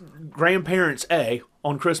grandparents A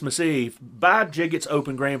on Christmas Eve, buy Jiggett's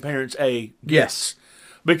Open Grandparents A gifts. Yes.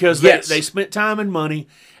 Because they spent time and money,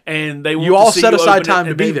 and they want you all to see set you aside open time it,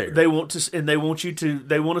 to be there. They want to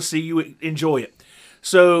see you enjoy it.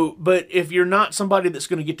 So, but if you're not somebody that's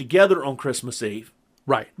going to get together on Christmas Eve,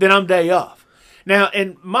 right, then I'm day off. Now,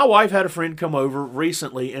 and my wife had a friend come over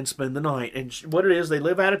recently and spend the night. And what it is, they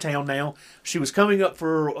live out of town now. She was coming up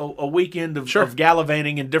for a weekend of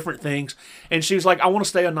gallivanting and different things. And she was like, I want to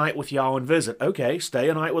stay a night with y'all and visit. Okay, stay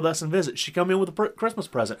a night with us and visit. She come in with a Christmas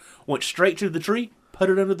present, went straight to the tree, put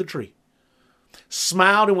it under the tree.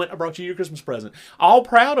 Smiled and went, I brought you your Christmas present. All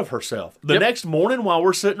proud of herself. The next morning, while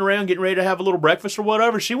we're sitting around getting ready to have a little breakfast or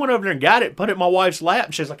whatever, she went over there and got it, put it in my wife's lap.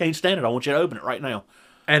 And she's like, I can't stand it. I want you to open it right now.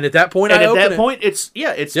 And at that point, it's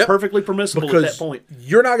perfectly permissible because at that point.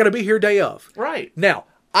 You're not going to be here day of. Right. Now,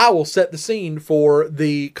 I will set the scene for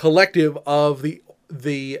the collective of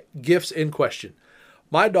the gifts in question.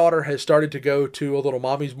 My daughter has started to go to a little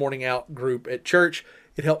Mommy's Morning Out group at church.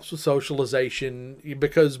 It helps with socialization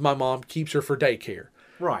because my mom keeps her for daycare.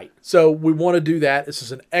 Right. So we want to do that. This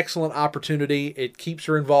is an excellent opportunity. It keeps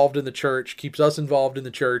her involved in the church, keeps us involved in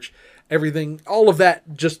the church. Everything, all of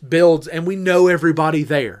that just builds, and we know everybody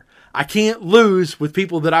there. I can't lose with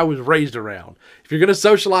people that I was raised around. If you're going to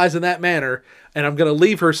socialize in that manner, and I'm going to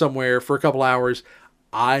leave her somewhere for a couple hours,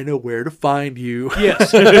 I know where to find you.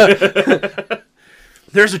 Yes.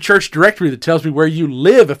 There's a church directory that tells me where you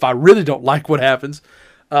live if I really don't like what happens.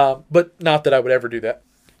 But not that I would ever do that.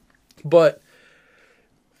 But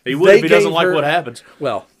he would if he doesn't like what happens.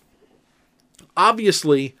 Well,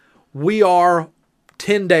 obviously, we are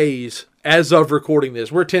 10 days, as of recording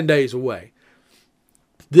this, we're 10 days away.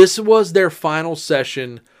 This was their final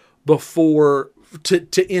session before,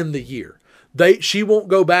 to end the year. She won't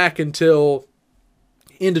go back until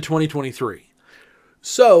into 2023.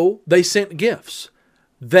 So, they sent gifts.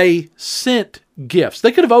 They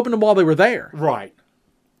could have opened them while they were there. Right.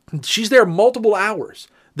 She's there multiple hours.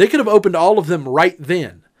 They could have opened all of them right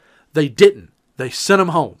then. They didn't. They sent them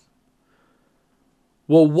home.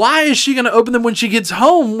 Well, why is she going to open them when she gets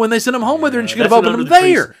home when they send them home with her and she could have opened them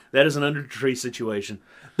there? That is an under the tree situation.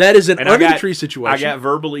 That is an under the tree situation. I got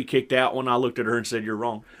verbally kicked out when I looked at her and said, you're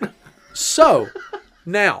wrong. So,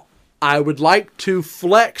 now, I would like to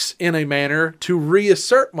flex in a manner to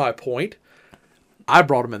reassert my point. I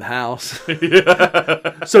brought them in the house.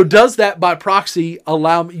 So does that by proxy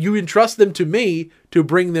allow me, you entrust them to me to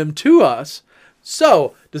bring them to us?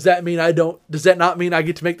 So, does that not mean I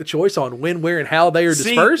get to make the choice on when, where, and how they are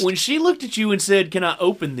dispersed? When she looked at you and said, "Can I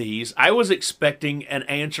open these?" I was expecting an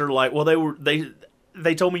answer like, "Well, they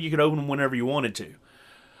told me you could open them whenever you wanted to."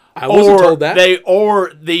 I wasn't told that. They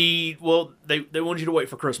wanted you to wait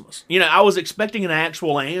for Christmas. I was expecting an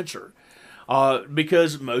actual answer.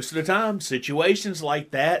 Because most of the time, situations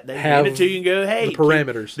like that, they Have hand it to you and go, hey, the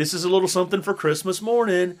parameters. this is a little something for Christmas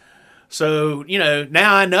morning. So,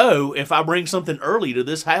 now I know if I bring something early to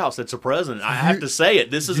this house, it's a present. I have to say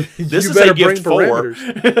it. This is a gift for.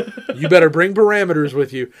 You better bring parameters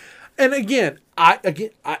with you. And again,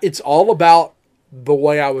 it's all about the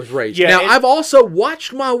way I was raised. Yeah, now, I've also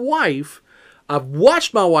watched my wife. I've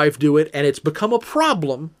watched my wife do it, and it's become a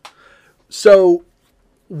problem. So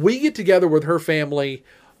we get together with her family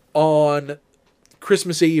on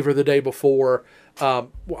Christmas Eve or the day before.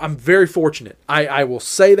 I'm very fortunate. I will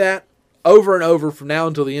say that over and over from now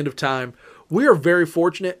until the end of time. We are very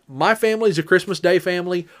fortunate. My family's a Christmas Day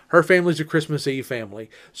family. Her family's a Christmas Eve family.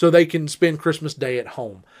 So they can spend Christmas Day at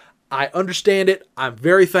home. I understand it. I'm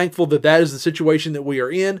very thankful that that is the situation that we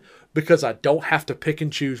are in because I don't have to pick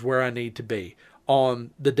and choose where I need to be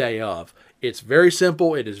on the day of. It's very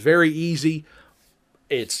simple. It is very easy.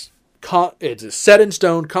 It's set in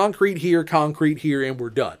stone, concrete here, and we're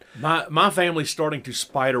done. My family's starting to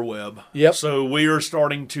spider web. Yep. So we are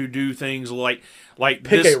starting to do things like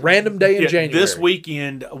pick a random day in January. This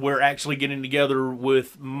weekend, we're actually getting together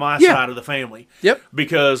with my side of the family. Yep.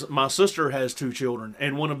 Because my sister has 2 children,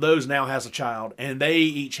 and one of those now has a child, and they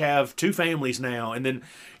each have 2 families now. And then,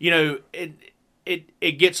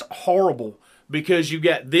 it gets horrible because you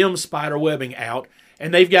got them spider webbing out,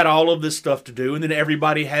 and they've got all of this stuff to do, and then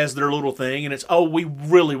everybody has their little thing, and it's, oh, we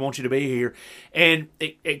really want you to be here. And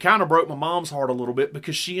it kind of broke my mom's heart a little bit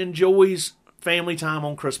because she enjoys family time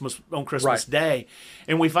on Christmas Right. Day.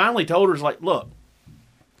 And we finally told her, it's like, look,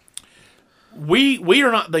 we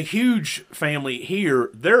are not the huge family here.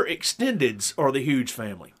 Their extendeds are the huge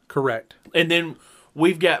family. Correct. And then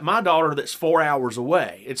we've got my daughter that's 4 hours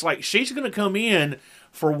away. It's like she's going to come in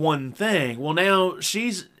for one thing. Well, now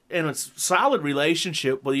she's in a solid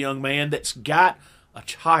relationship with a young man that's got a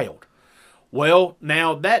child. Well,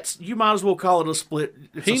 now you might as well call it a split.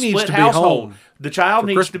 It's He a needs split to be household. home The child for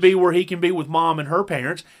needs to Christmas. be where he can be with mom and her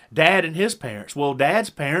parents, dad and his parents. Well, dad's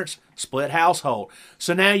parents, split household.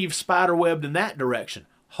 So now you've spiderwebbed in that direction.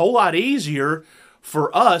 Whole lot easier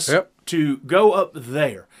for us to go up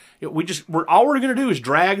there. All we're going to do is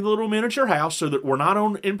drag the little miniature house so that we're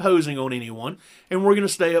not imposing on anyone, and we're going to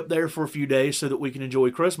stay up there for a few days so that we can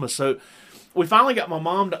enjoy Christmas. So we finally got my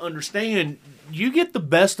mom to understand you get the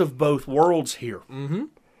best of both worlds here. Mm-hmm.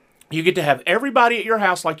 You get to have everybody at your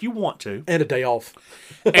house like you want to. And a day off.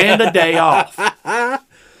 And a day off.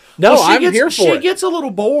 No, I'm here for it. She gets a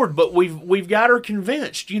little bored, but we've got her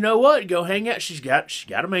convinced. You know what? Go hang out. She's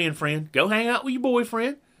got a man friend. Go hang out with your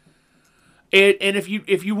boyfriend. And if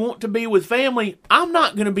you want to be with family, I'm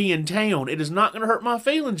not going to be in town. It is not going to hurt my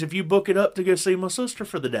feelings if you book it up to go see my sister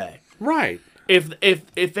for the day. Right.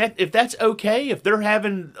 If that's okay, if they're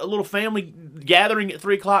having a little family gathering at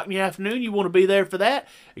 3:00 in the afternoon, you want to be there for that,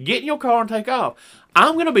 get in your car and take off.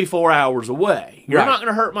 I'm going to be 4 hours away. You're not going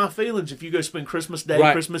to hurt my feelings if you go spend Christmas Day,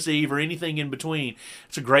 Christmas Eve, or anything in between.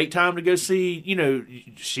 It's a great time to go see,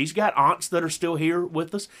 she's got aunts that are still here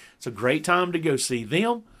with us. It's a great time to go see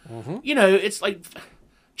them. Mm-hmm. It's like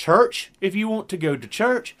church if you want to go to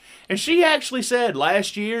church. And she actually said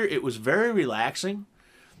last year it was very relaxing.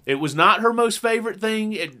 It was not her most favorite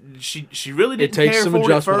thing. She really didn't care for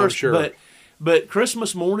it at first, sure. But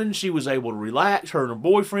Christmas morning, she was able to relax. Her and her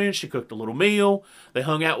boyfriend, she cooked a little meal. They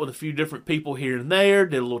hung out with a few different people here and there,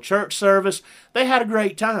 did a little church service. They had a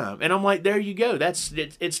great time. And I'm like, there you go.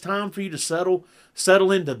 It's time for you to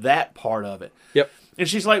settle into that part of it. Yep. And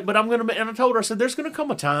she's like, but and I told her, I said, there's going to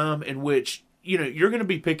come a time in which, you're going to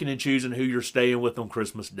be picking and choosing who you're staying with on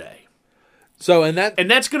Christmas Day. So and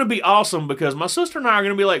that's going to be awesome because my sister and I are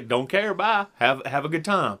going to be like, don't care, bye, have a good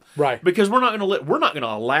time, right? Because we're not going to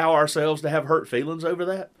allow ourselves to have hurt feelings over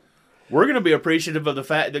that. We're going to be appreciative of the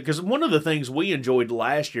fact that because one of the things we enjoyed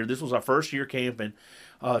last year, this was our first year camping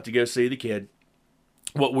to go see the kid.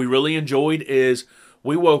 What we really enjoyed is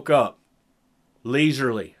we woke up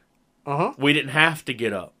leisurely. We didn't have to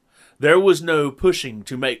get up. There was no pushing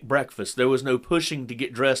to make breakfast. There was no pushing to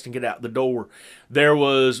get dressed and get out the door. There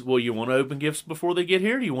was, well, you want to open gifts before they get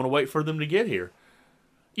here? Do you want to wait for them to get here?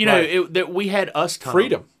 That we had us time.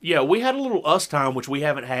 Freedom. Yeah, we had a little us time, which we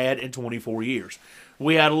haven't had in 24 years.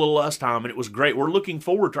 We had a little us time, and it was great. We're looking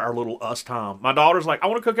forward to our little us time. My daughter's like, I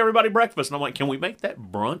want to cook everybody breakfast. And I'm like, can we make that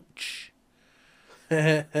brunch?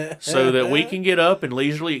 So that we can get up and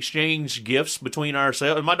leisurely exchange gifts between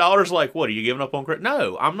ourselves. And my daughter's like, what, are you giving up on Christmas?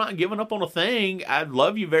 No, I'm not giving up on a thing. I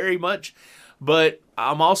love you very much. But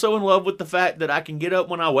I'm also in love with the fact that I can get up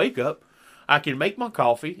when I wake up. I can make my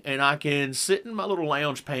coffee, and I can sit in my little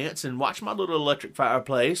lounge pants and watch my little electric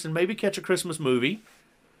fireplace and maybe catch a Christmas movie.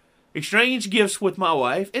 exchange gifts with my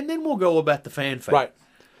wife, and then we'll go about the fanfare. Right.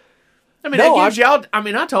 I mean, No, that gives y'all. I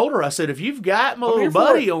mean, I told her. I said, if you've got my little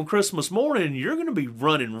buddy on Christmas morning, you're going to be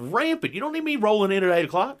running rampant. You don't need me rolling in at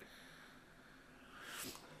 8:00.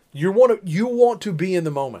 You want to be in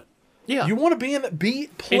the moment. Yeah. You want to be in the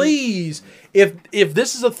please. If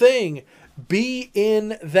this is a thing, be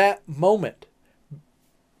in that moment.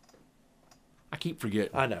 I keep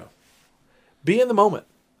forgetting. I know. Be in the moment.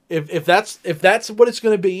 If that's what it's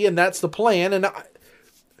going to be, and that's the plan, and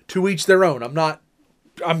to each their own.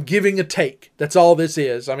 I'm giving a take. That's all this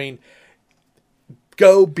is. I mean,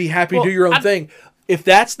 go be happy, do your own thing. If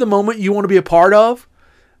that's the moment you want to be a part of,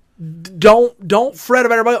 don't fret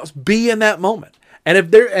about everybody else. Be in that moment. And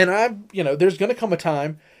if there's going to come a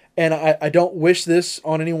time, and I don't wish this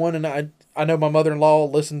on anyone, and I know my mother-in-law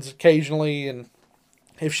listens occasionally, and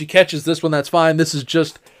if she catches this one, that's fine. This is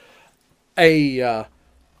just a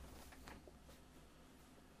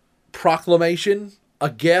proclamation, a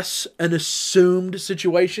guess, an assumed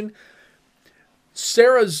situation.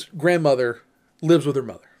 Sarah's grandmother lives with her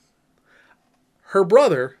mother. Her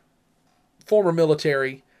brother, former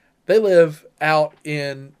military, they live out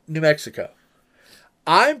in New Mexico.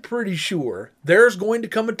 I'm pretty sure there's going to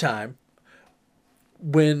come a time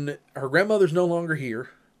when her grandmother's no longer here.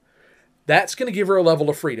 That's going to give her a level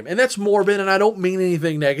of freedom. And that's morbid, and I don't mean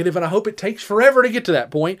anything negative, and I hope it takes forever to get to that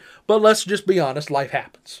point. But let's just be honest, life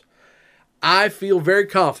happens. I feel very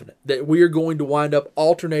confident that we are going to wind up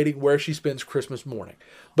alternating where she spends Christmas morning.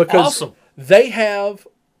 Because they have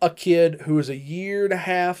a kid who is a year and a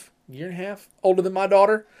half older than my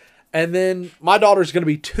daughter. And then my daughter's going to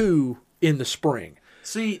be 2 in the spring.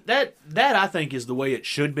 See, that I think is the way it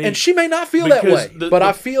should be. And she may not feel that way. But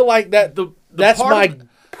I feel like that's my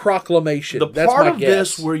proclamation. The part of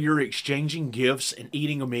this where you're exchanging gifts and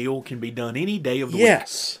eating a meal can be done any day of the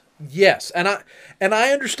week. Yes, and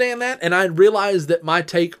I understand that, and I realize that my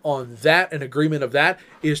take on that and agreement of that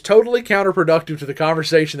is totally counterproductive to the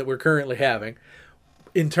conversation that we're currently having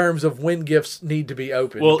in terms of when gifts need to be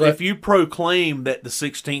opened. Well, if you proclaim that the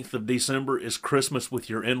 16th of December is Christmas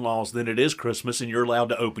with your in-laws, then it is Christmas, and you're allowed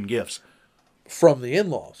to open gifts. From the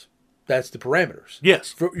in-laws. That's the parameters.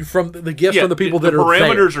 Yes. From the gifts from the people that are there. The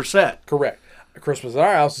parameters are set. Correct. Christmas at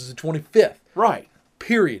our house is the 25th. Right.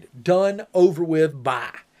 Period. Done, over with,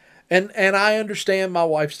 bye. And I understand my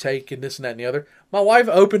wife's take and this and that and the other. My wife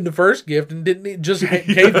opened the first gift and just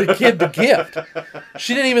gave the kid the gift.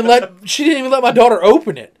 She didn't even let my daughter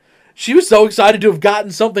open it. She was so excited to have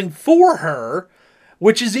gotten something for her,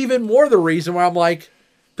 which is even more the reason why I'm like,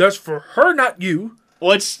 that's for her, not you.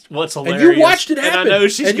 What's hilarious? And you watched it happen. And I know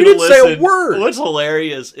she's and going to listen. You didn't say a word. What's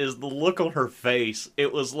hilarious is the look on her face.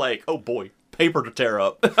 It was like, oh boy, paper to tear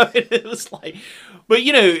up. I mean, it was like, but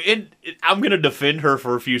I'm going to defend her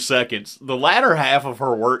for a few seconds. The latter half of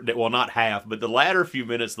her work day, well, not half, but the last few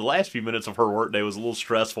minutes of her work day was a little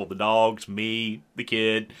stressful. The dogs, me, the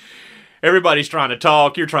kid. Everybody's trying to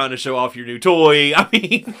talk. You're trying to show off your new toy. I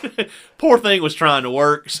mean, poor thing was trying to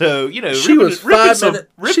work. So,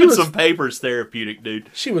 ripping some paper's therapeutic,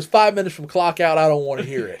 dude. She was 5 minutes from clock out. I don't want to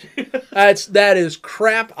hear it. That is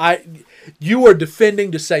crap. You are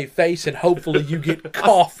defending to save face, and hopefully you get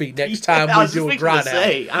coffee next time we do a grind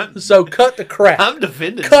out. So cut the crap. I'm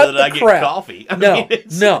defending so that I get coffee.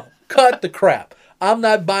 No, cut the crap. I'm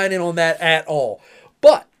not buying in on that at all.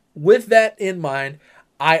 But with that in mind,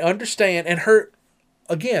 I understand, and her,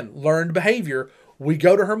 again, learned behavior. We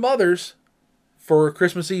go to her mother's for a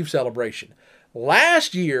Christmas Eve celebration.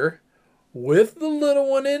 Last year, with the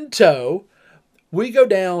little one in tow, we go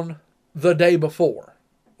down the day before.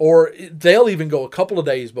 Or they'll even go a couple of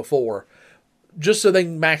days before, just so they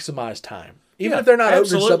can maximize time. Even if they're not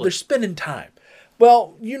opening stuff, they're spending time.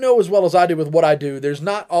 Well, you know as well as I do with what I do, there's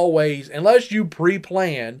not always, unless you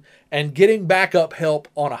pre-plan, and getting backup help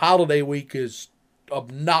on a holiday week is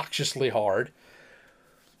obnoxiously hard.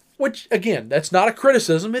 Which, again, that's not a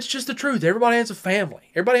criticism. It's just the truth. Everybody has a family.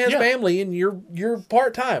 Everybody has family, and you're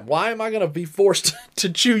part-time. Why am I going to be forced to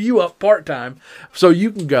chew you up part-time so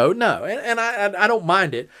you can go? No, and I don't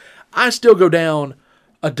mind it. I still go down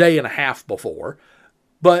a day and a half before.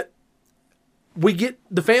 But the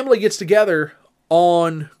family gets together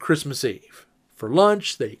on Christmas Eve. For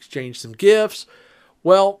lunch, they exchange some gifts.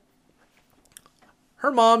 Well,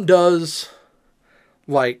 her mom does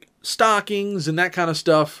like stockings and that kind of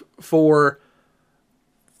stuff for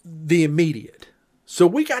the immediate. So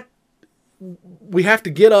we have to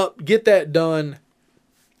get up, get that done,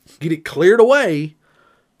 get it cleared away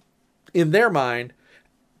in their mind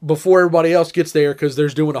before everybody else gets there, because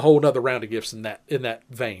there's doing a whole nother round of gifts in that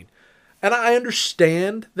vein. And I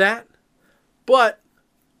understand that, but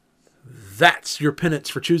that's your penance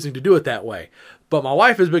for choosing to do it that way. But my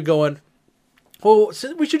wife has been going, well,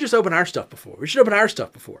 we should just open our stuff before. We should open our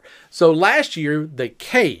stuff before. So last year, they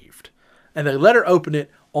caved, and they let her open it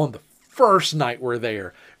on the first night we're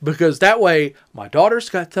there. Because that way, my daughter's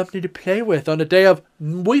got something to play with on the day of,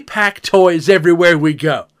 we pack toys everywhere we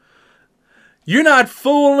go. You're not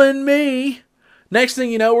fooling me. Next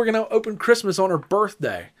thing you know, we're going to open Christmas on her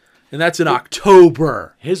birthday. And that's in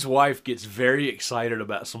October. His wife gets very excited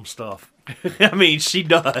about some stuff. I mean, she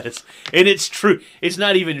does. And it's true. It's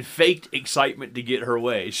not even faked excitement to get her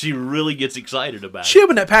way. She really gets excited about it. She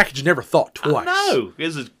opened that package and never thought twice. I know.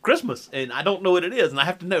 Because it's Christmas, and I don't know what it is, and I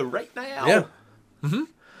have to know right now. Yeah. Mm-hmm.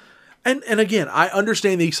 And again, I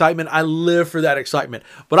understand the excitement. I live for that excitement.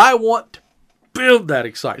 But I want to build that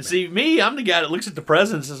excitement. See, me, I'm the guy that looks at the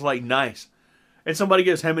presents and is like, nice. And somebody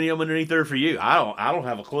goes, how many of them underneath there for you? I don't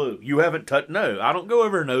have a clue. You haven't touched. No, I don't go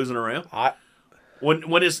over nosing around.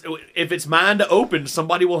 If it's mine to open,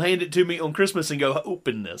 somebody will hand it to me on Christmas and go,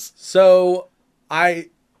 open this. So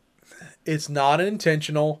it's not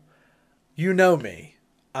intentional. You know me.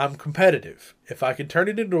 I'm competitive. If I can turn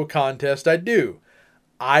it into a contest, I do.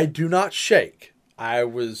 I do not shake. I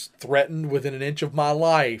was threatened within an inch of my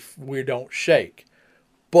life. We don't shake.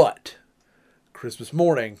 But Christmas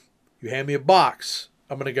morning, you hand me a box,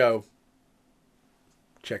 I'm going to go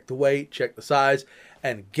check the weight, check the size,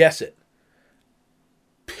 and guess it.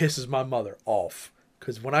 Pisses my mother off.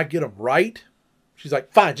 Because when I get them right, she's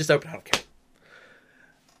like, fine, just open it. I don't care.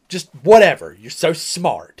 Just whatever. You're so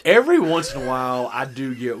smart. Every once in a while, I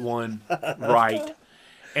do get one right.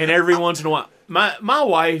 And every once in a while, my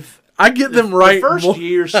wife... I get them right. The first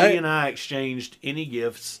year she and I exchanged any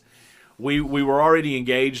gifts... We were already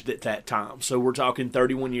engaged at that time, so we're talking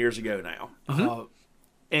 31 years ago now. Mm-hmm.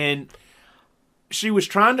 And she was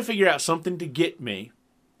trying to figure out something to get me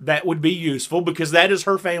that would be useful, because that is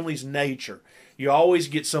her family's nature. You always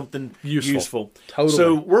get something useful. Totally.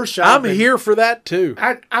 So we're shopping. I'm here for that too.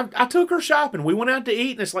 I took her shopping. We went out to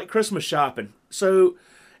eat, and it's like Christmas shopping. So,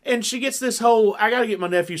 and she gets this whole, I got to get my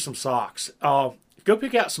nephew some socks. Go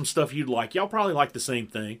pick out some stuff you'd like. Y'all probably like the same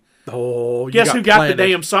thing. Oh, guess who got the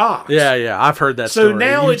damn socks? Yeah, I've heard that story. So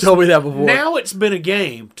now you told me that before. Now it's been a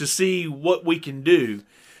game to see what we can do.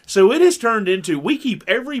 So it has turned into, we keep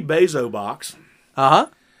every Bezo box. Uh-huh.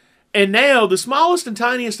 And now the smallest and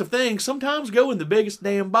tiniest of things sometimes go in the biggest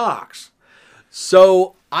damn box.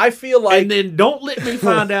 So I feel like... And then don't let me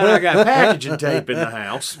find out I got packaging tape in the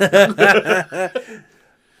house.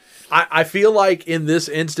 I feel like in this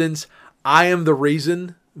instance, I am the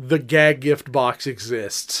reason the gag gift box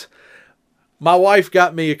exists. My wife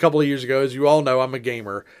got me a couple of years ago, as you all know, I'm a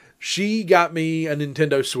gamer. She got me a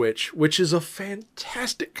Nintendo Switch, which is a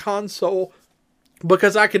fantastic console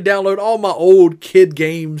because I can download all my old kid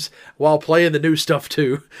games while playing the new stuff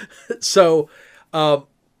too. So,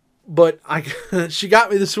 but she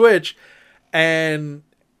got me the Switch, and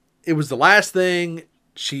it was the last thing.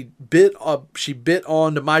 She bit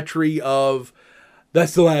onto my tree of,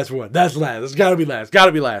 that's the last one. That's last. It's gotta be last.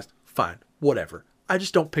 Gotta be last. Fine. Whatever. I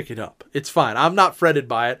just don't pick it up. It's fine. I'm not fretted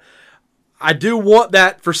by it. I do want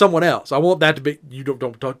that for someone else. I want that to be, you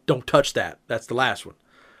don't touch that. That's the last one.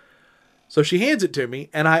 So she hands it to me,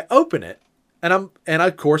 and I open it, and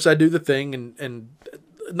of course I do the thing, and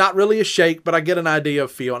not really a shake, but I get an idea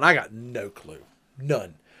of feel, and I got no clue.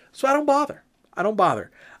 None. So I don't bother.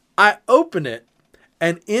 I open it,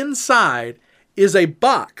 and inside is a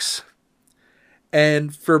box.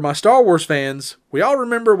 And for my Star Wars fans, we all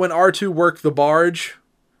remember when R2 worked the barge.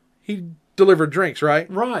 He delivered drinks,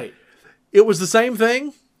 right? Right. It was the same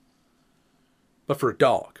thing, but for a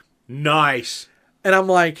dog. Nice. And I'm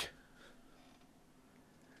like,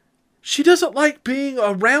 she doesn't like being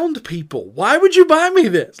around people. Why would you buy me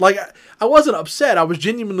this? Like, I wasn't upset. I was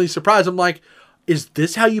genuinely surprised. I'm like, is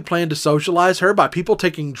this how you plan to socialize her? By people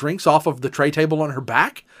taking drinks off of the tray table on her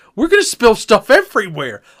back? We're going to spill stuff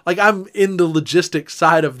everywhere. Like, I'm in the logistics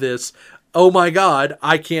side of this. Oh my God,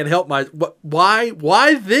 I can't help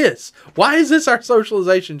why this? Why is this our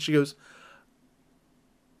socialization? She goes,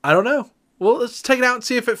 I don't know. Well, let's take it out and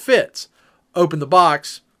see if it fits. Open the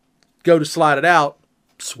box, go to slide it out,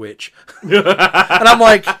 switch. And I'm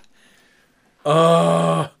like,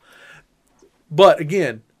 But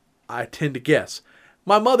again, I tend to guess.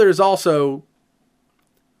 My mother is also,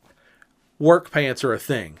 work pants are a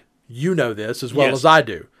thing. You know this as well as I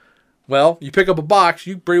do. Well, you pick up a box,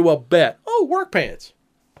 you pretty well bet, oh, work pants.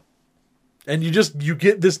 And you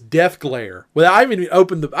get this death glare. Well, I haven't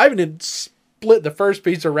even split the first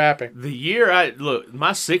piece of wrapping. The year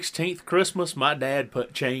my 16th Christmas, my dad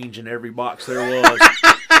put change in every box there was.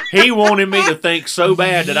 He wanted me to think so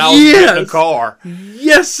bad that I was getting a car.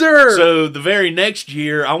 Yes, sir. So the very next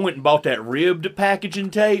year, I went and bought that ribbed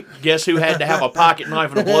packaging tape. Guess who had to have a pocket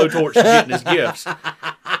knife and a blowtorch to get in his gifts?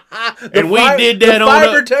 And we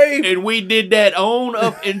did that on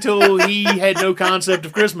up until he had no concept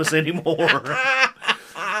of Christmas anymore.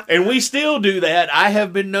 And we still do that. I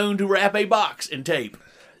have been known to wrap a box in tape.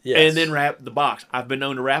 Yes. And then wrap the box. I've been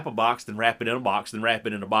known to wrap a box, then wrap it in a box, then wrap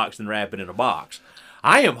it in a box, then wrap it in a box.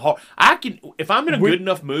 I am hard. I can, if I'm in a good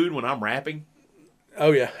enough mood when I'm wrapping.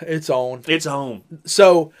 Oh yeah, it's on. It's on.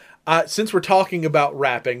 So, since we're talking about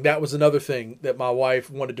wrapping, that was another thing that my wife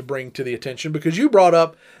wanted to bring to the attention, because you brought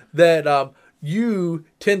up that you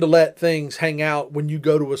tend to let things hang out when you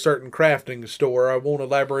go to a certain crafting store. I won't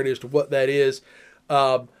elaborate as to what that is,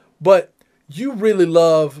 but you really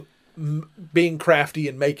love being crafty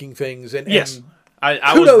and making things. And yes. And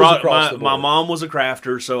I was brought. My mom was a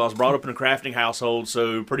crafter, so I was brought up in a crafting household.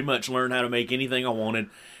 So pretty much learned how to make anything I wanted.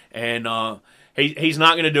 And he's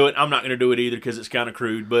not going to do it. I'm not going to do it either because it's kind of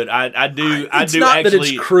crude. But I do. It's not that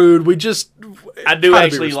it's crude. I do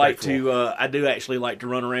actually like to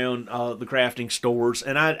run around the crafting stores,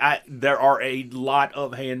 and there are a lot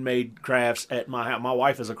of handmade crafts at my house. My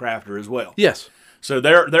wife is a crafter as well. Yes. So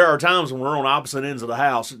there are times when we're on opposite ends of the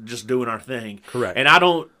house just doing our thing. Correct. And I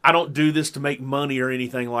don't do this to make money or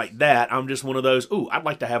anything like that. I'm just one of those, I'd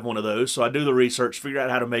like to have one of those. So I do the research, figure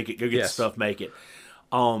out how to make it, go get the stuff, make it.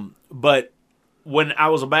 But when I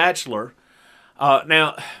was a bachelor,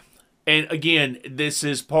 now, and again, this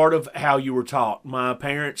is part of how you were taught. My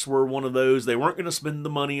parents were one of those, they weren't going to spend the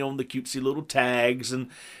money on the cutesy little tags and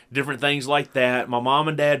different things like that. My mom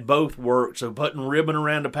and dad both worked, so putting ribbon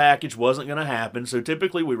around a package wasn't going to happen. So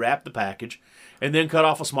typically we wrapped the package and then cut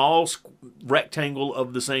off a small rectangle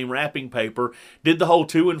of the same wrapping paper, did the whole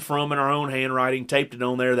to and from in our own handwriting, taped it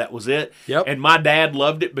on there, that was it. Yep. And my dad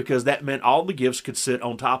loved it because that meant all the gifts could sit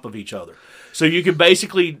on top of each other. So you could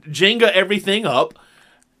basically Jenga everything up.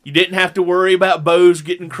 You didn't have to worry about bows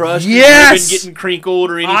getting crushed, yes! and getting crinkled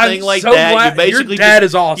or anything like so that. Glad. Your dad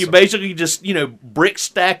is awesome. You basically just, brick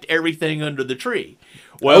stacked everything under the tree.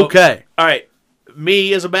 Well, okay. All right.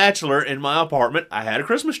 Me as a bachelor in my apartment, I had a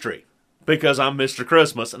Christmas tree because I'm Mr.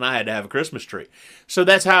 Christmas and I had to have a Christmas tree. So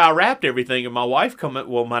that's how I wrapped everything. And my wife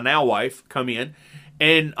my now wife come in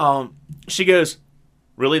and she goes,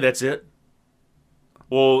 "Really, that's it?"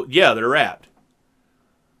 Well, yeah, they're wrapped.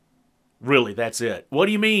 Really, that's it. What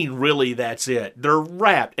do you mean, really, that's it? They're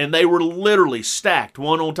wrapped, and they were literally stacked,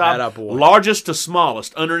 one on top, largest to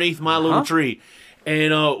smallest, underneath my little tree.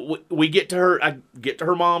 And we get to her. I get to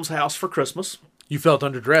her mom's house for Christmas. You felt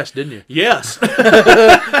underdressed, didn't you? Yes.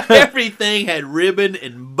 Everything had ribbon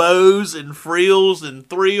and bows and frills and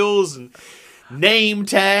thrills and name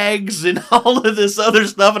tags and all of this other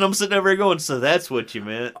stuff, and I'm sitting over here going, so that's what you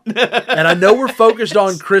meant. And I know we're focused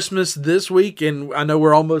on Christmas this week, and I know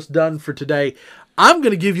we're almost done for today. I'm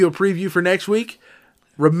going to give you a preview for next week.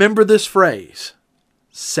 Remember this phrase,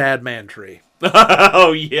 sad man tree.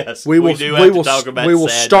 Oh, yes. We will talk about we will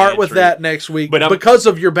start with that next week, but because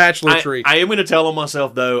of your bachelor tree. I am going to tell on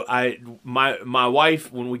myself, though. My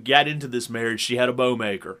wife, when we got into this marriage, she had a bow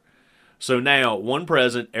maker. So now, one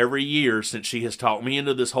present every year, since she has talked me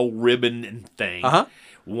into this whole ribbon thing,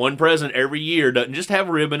 one present every year doesn't just have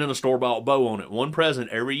a ribbon and a store-bought bow on it. One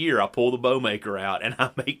present every year, I pull the bow maker out and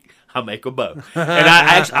I make a bow. And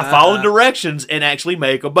I follow directions and actually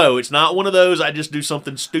make a bow. It's not one of those I just do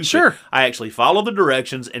something stupid. Sure. I actually follow the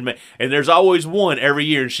directions and there's always one every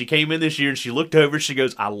year. And she came in this year and she looked over and she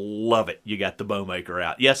goes, "I love it. You got the bow maker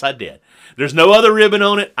out." Yes, I did. There's no other ribbon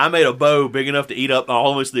on it. I made a bow big enough to eat up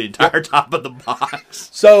almost the entire top of the box.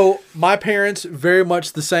 So my parents, very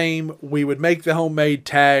much the same. We would make the homemade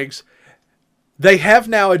tags. They have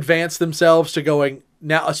now advanced themselves to going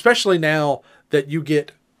now, especially now that you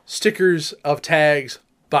get stickers of tags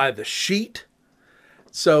by the sheet.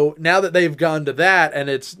 So now that they've gone to that, and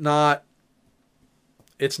it's not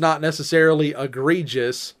necessarily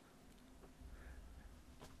egregious.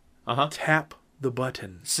 Tap the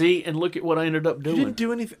button. See, and look at what I ended up doing. You didn't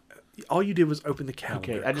do anything. All you did was open the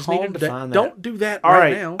calendar. Okay, I just needed to find that. Don't do that all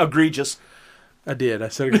right now. Egregious. I did. I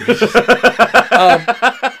said egregious.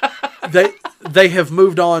 They have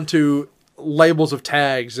moved on to labels of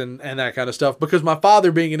tags and that kind of stuff, because my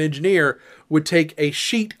father, being an engineer, would take a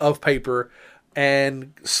sheet of paper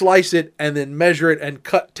and slice it and then measure it and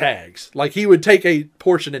cut tags. Like, he would take a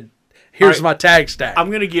portion and here's my tag stack. I'm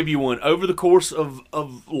going to give you one. Over the course of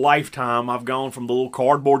lifetime, I've gone from the little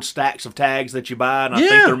cardboard stacks of tags that you buy, and I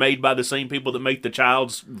think they're made by the same people that make the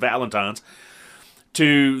child's Valentines,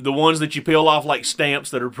 to the ones that you peel off like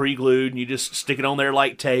stamps that are pre-glued and you just stick it on there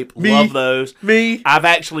like tape. Love those. Me.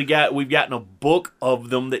 We've gotten a book of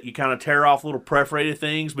them that you kind of tear off little perforated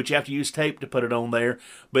things, but you have to use tape to put it on there.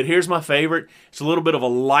 But here's my favorite. It's a little bit of a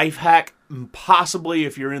life hack, possibly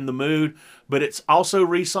if you're in the mood, but it's also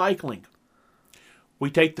recycling. We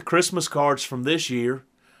take the Christmas cards from this year.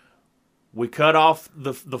 We cut off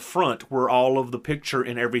the front where all of the picture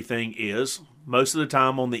and everything is. Most of the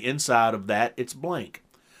time on the inside of that, it's blank.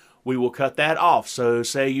 We will cut that off. So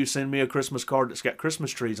say you send me a Christmas card that's got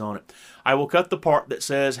Christmas trees on it. I will cut the part that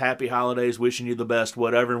says Happy Holidays, wishing you the best,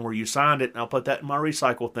 whatever, and where you signed it, and I'll put that in my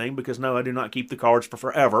recycle thing because, no, I do not keep the cards for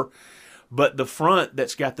forever. But the front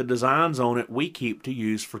that's got the designs on it, we keep to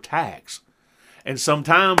use for tags. And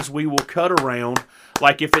sometimes we will cut around,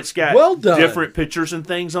 like if it's got different pictures and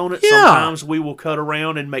things on it, sometimes we will cut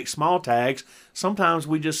around and make small tags. Sometimes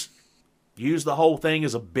we just use the whole thing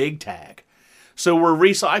as a big tag. So we're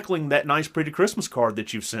recycling that nice, pretty Christmas card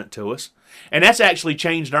that you've sent to us. And that's actually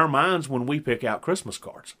changed our minds when we pick out Christmas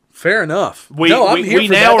cards. Fair enough. We now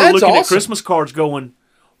are looking at Christmas cards going,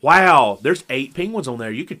 wow, there's 8 penguins on there.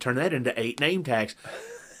 You could turn that into 8 name tags.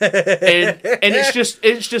 and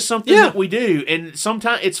it's just something that we do. And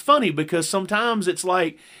sometimes it's funny because sometimes it's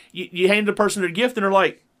like you hand the person a gift and they're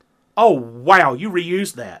like, oh, wow, you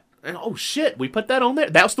reused that. And oh, shit, we put that on there.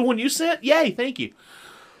 That's the one you sent? Yay, thank you.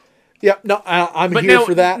 Yeah, no, I'm here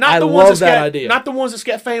for that. I love that idea. Not the ones that's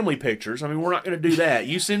got family pictures. I mean, we're not going to do that.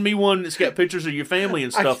 You send me one that's got pictures of your family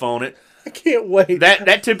and stuff on it. I can't wait.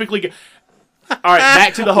 That typically... All right,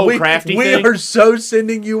 back to the whole crafty thing. We are so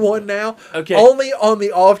sending you one now. Okay. Only on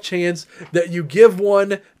the off chance that you give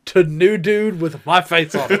one to New Dude with my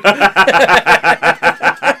face on it.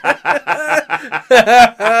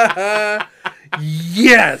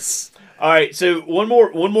 Yes. All right, so one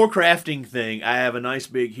more crafting thing. I have a nice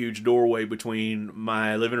big huge doorway between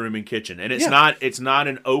my living room and kitchen, and it's not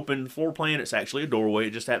an open floor plan. It's actually a doorway.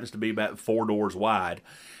 It just happens to be about 4 doors wide,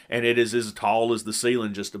 and it is as tall as the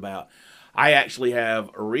ceiling just about. I actually have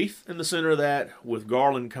a wreath in the center of that with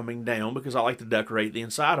garland coming down because I like to decorate the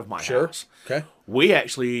inside of my house. Okay. We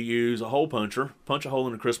actually use a hole puncher, punch a hole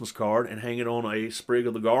in a Christmas card, and hang it on a sprig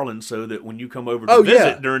of the garland so that when you come over to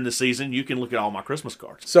visit during the season, you can look at all my Christmas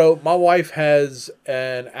cards. So my wife has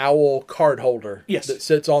an owl card holder that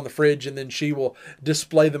sits on the fridge, and then she will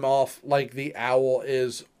display them off like the owl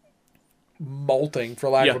is molting, for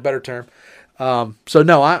lack of a better term. So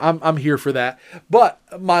no, I'm here for that. But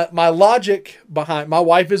my logic behind, my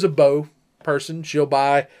wife is a bow person. She'll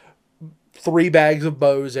buy 3 bags of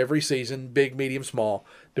bows every season, big, medium, small,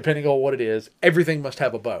 depending on what it is. Everything must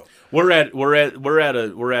have a bow. We're at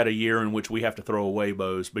a year in which we have to throw away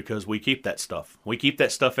bows because we keep that stuff. We keep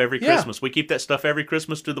that stuff every Christmas. We keep that stuff every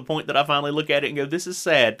Christmas to the point that I finally look at it and go, "This is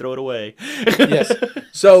sad. Throw it away." Yes.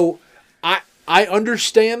 So I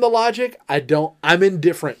understand the logic. I'm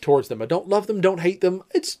indifferent towards them. I don't love them, don't hate them.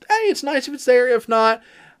 It's nice if it's there. If not,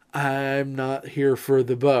 I'm not here for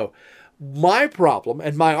the bow. My problem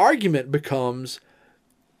and my argument becomes,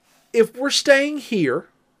 if we're staying here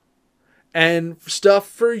and stuff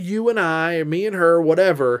for you and I, or me and her,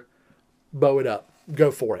 whatever, bow it up.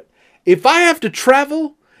 Go for it. If I have to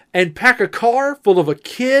travel and pack a car full of the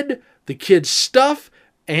kid's stuff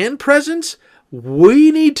and presents,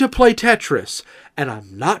 we need to play Tetris, and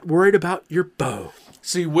I'm not worried about your bow.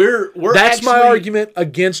 See, that's my argument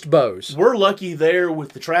against bows. We're lucky there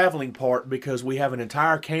with the traveling part because we have an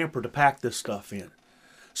entire camper to pack this stuff in.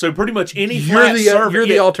 So pretty much any flat surface, you're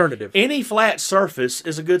the alternative. Any flat surface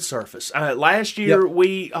is a good surface. Last year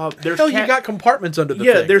you got compartments under the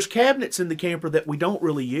thing. There's cabinets in the camper that we don't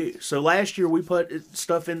really use. So last year we put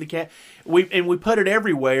stuff in the we put it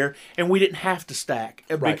everywhere, and we didn't have to stack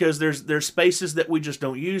because there's spaces that we just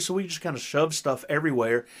don't use. So we just kind of shove stuff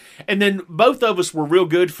everywhere. And then both of us were real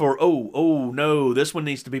good for oh no, this one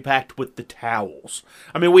needs to be packed with the towels.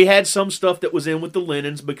 I mean, we had some stuff that was in with the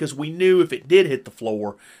linens because we knew if it did hit the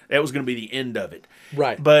floor, that was going to be the end of it.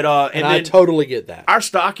 Right. But and I totally get that. Our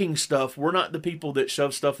stocking stuff, we're not the people that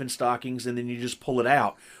shove stuff in stockings and then you just pull it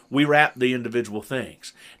out. We wrap the individual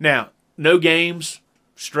things. Now, no games,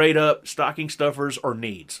 straight up stocking stuffers or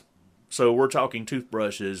needs. So we're talking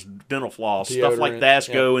toothbrushes, dental floss, stuff like that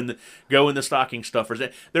go in the stocking stuffers.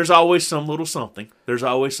 There's always some little something. There's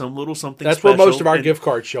always some little something. That's where most of our gift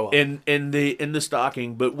cards show up in the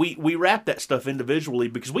stocking. But we wrap that stuff individually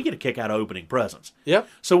because we get a kick out of opening presents. Yep.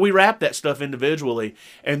 So we wrap that stuff individually.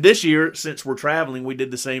 And this year, since we're traveling, we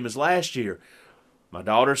did the same as last year. My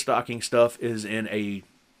daughter's stocking stuff is in a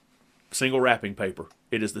single wrapping paper.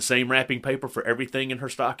 It is the same wrapping paper for everything in her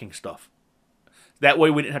stocking stuff. That way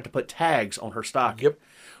we didn't have to put tags on her stocking. Yep.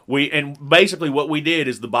 And basically what we did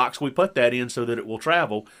is the box we put that in so that it will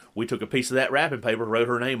travel, we took a piece of that wrapping paper, wrote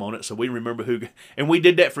her name on it so we remember who, and we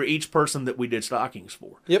did that for each person that we did stockings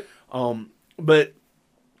for. Yep. But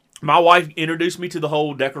my wife introduced me to the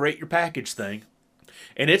whole decorate your package thing.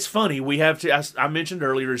 And it's funny, we have to, I mentioned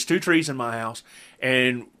earlier, there's 2 trees in my house,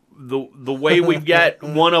 and the way we've got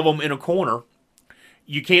one of them in a corner,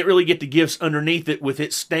 you can't really get the gifts underneath it with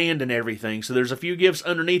its stand and everything. So there's a few gifts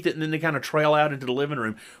underneath it, and then they kind of trail out into the living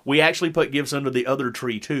room. We actually put gifts under the other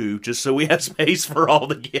tree, too, just so we have space for all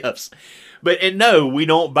the gifts. And no, we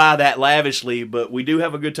don't buy that lavishly, but we do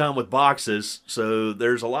have a good time with boxes. So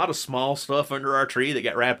there's a lot of small stuff under our tree that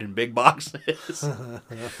got wrapped in big boxes.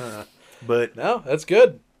 But no, that's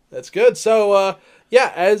good. That's good. So,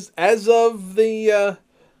 yeah, as of the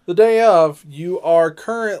day of, you are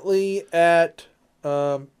currently at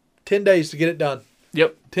 10 days to get it done.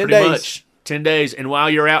 Yep, 10 pretty days. much 10 days. And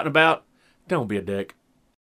while you're out and about, don't be a dick.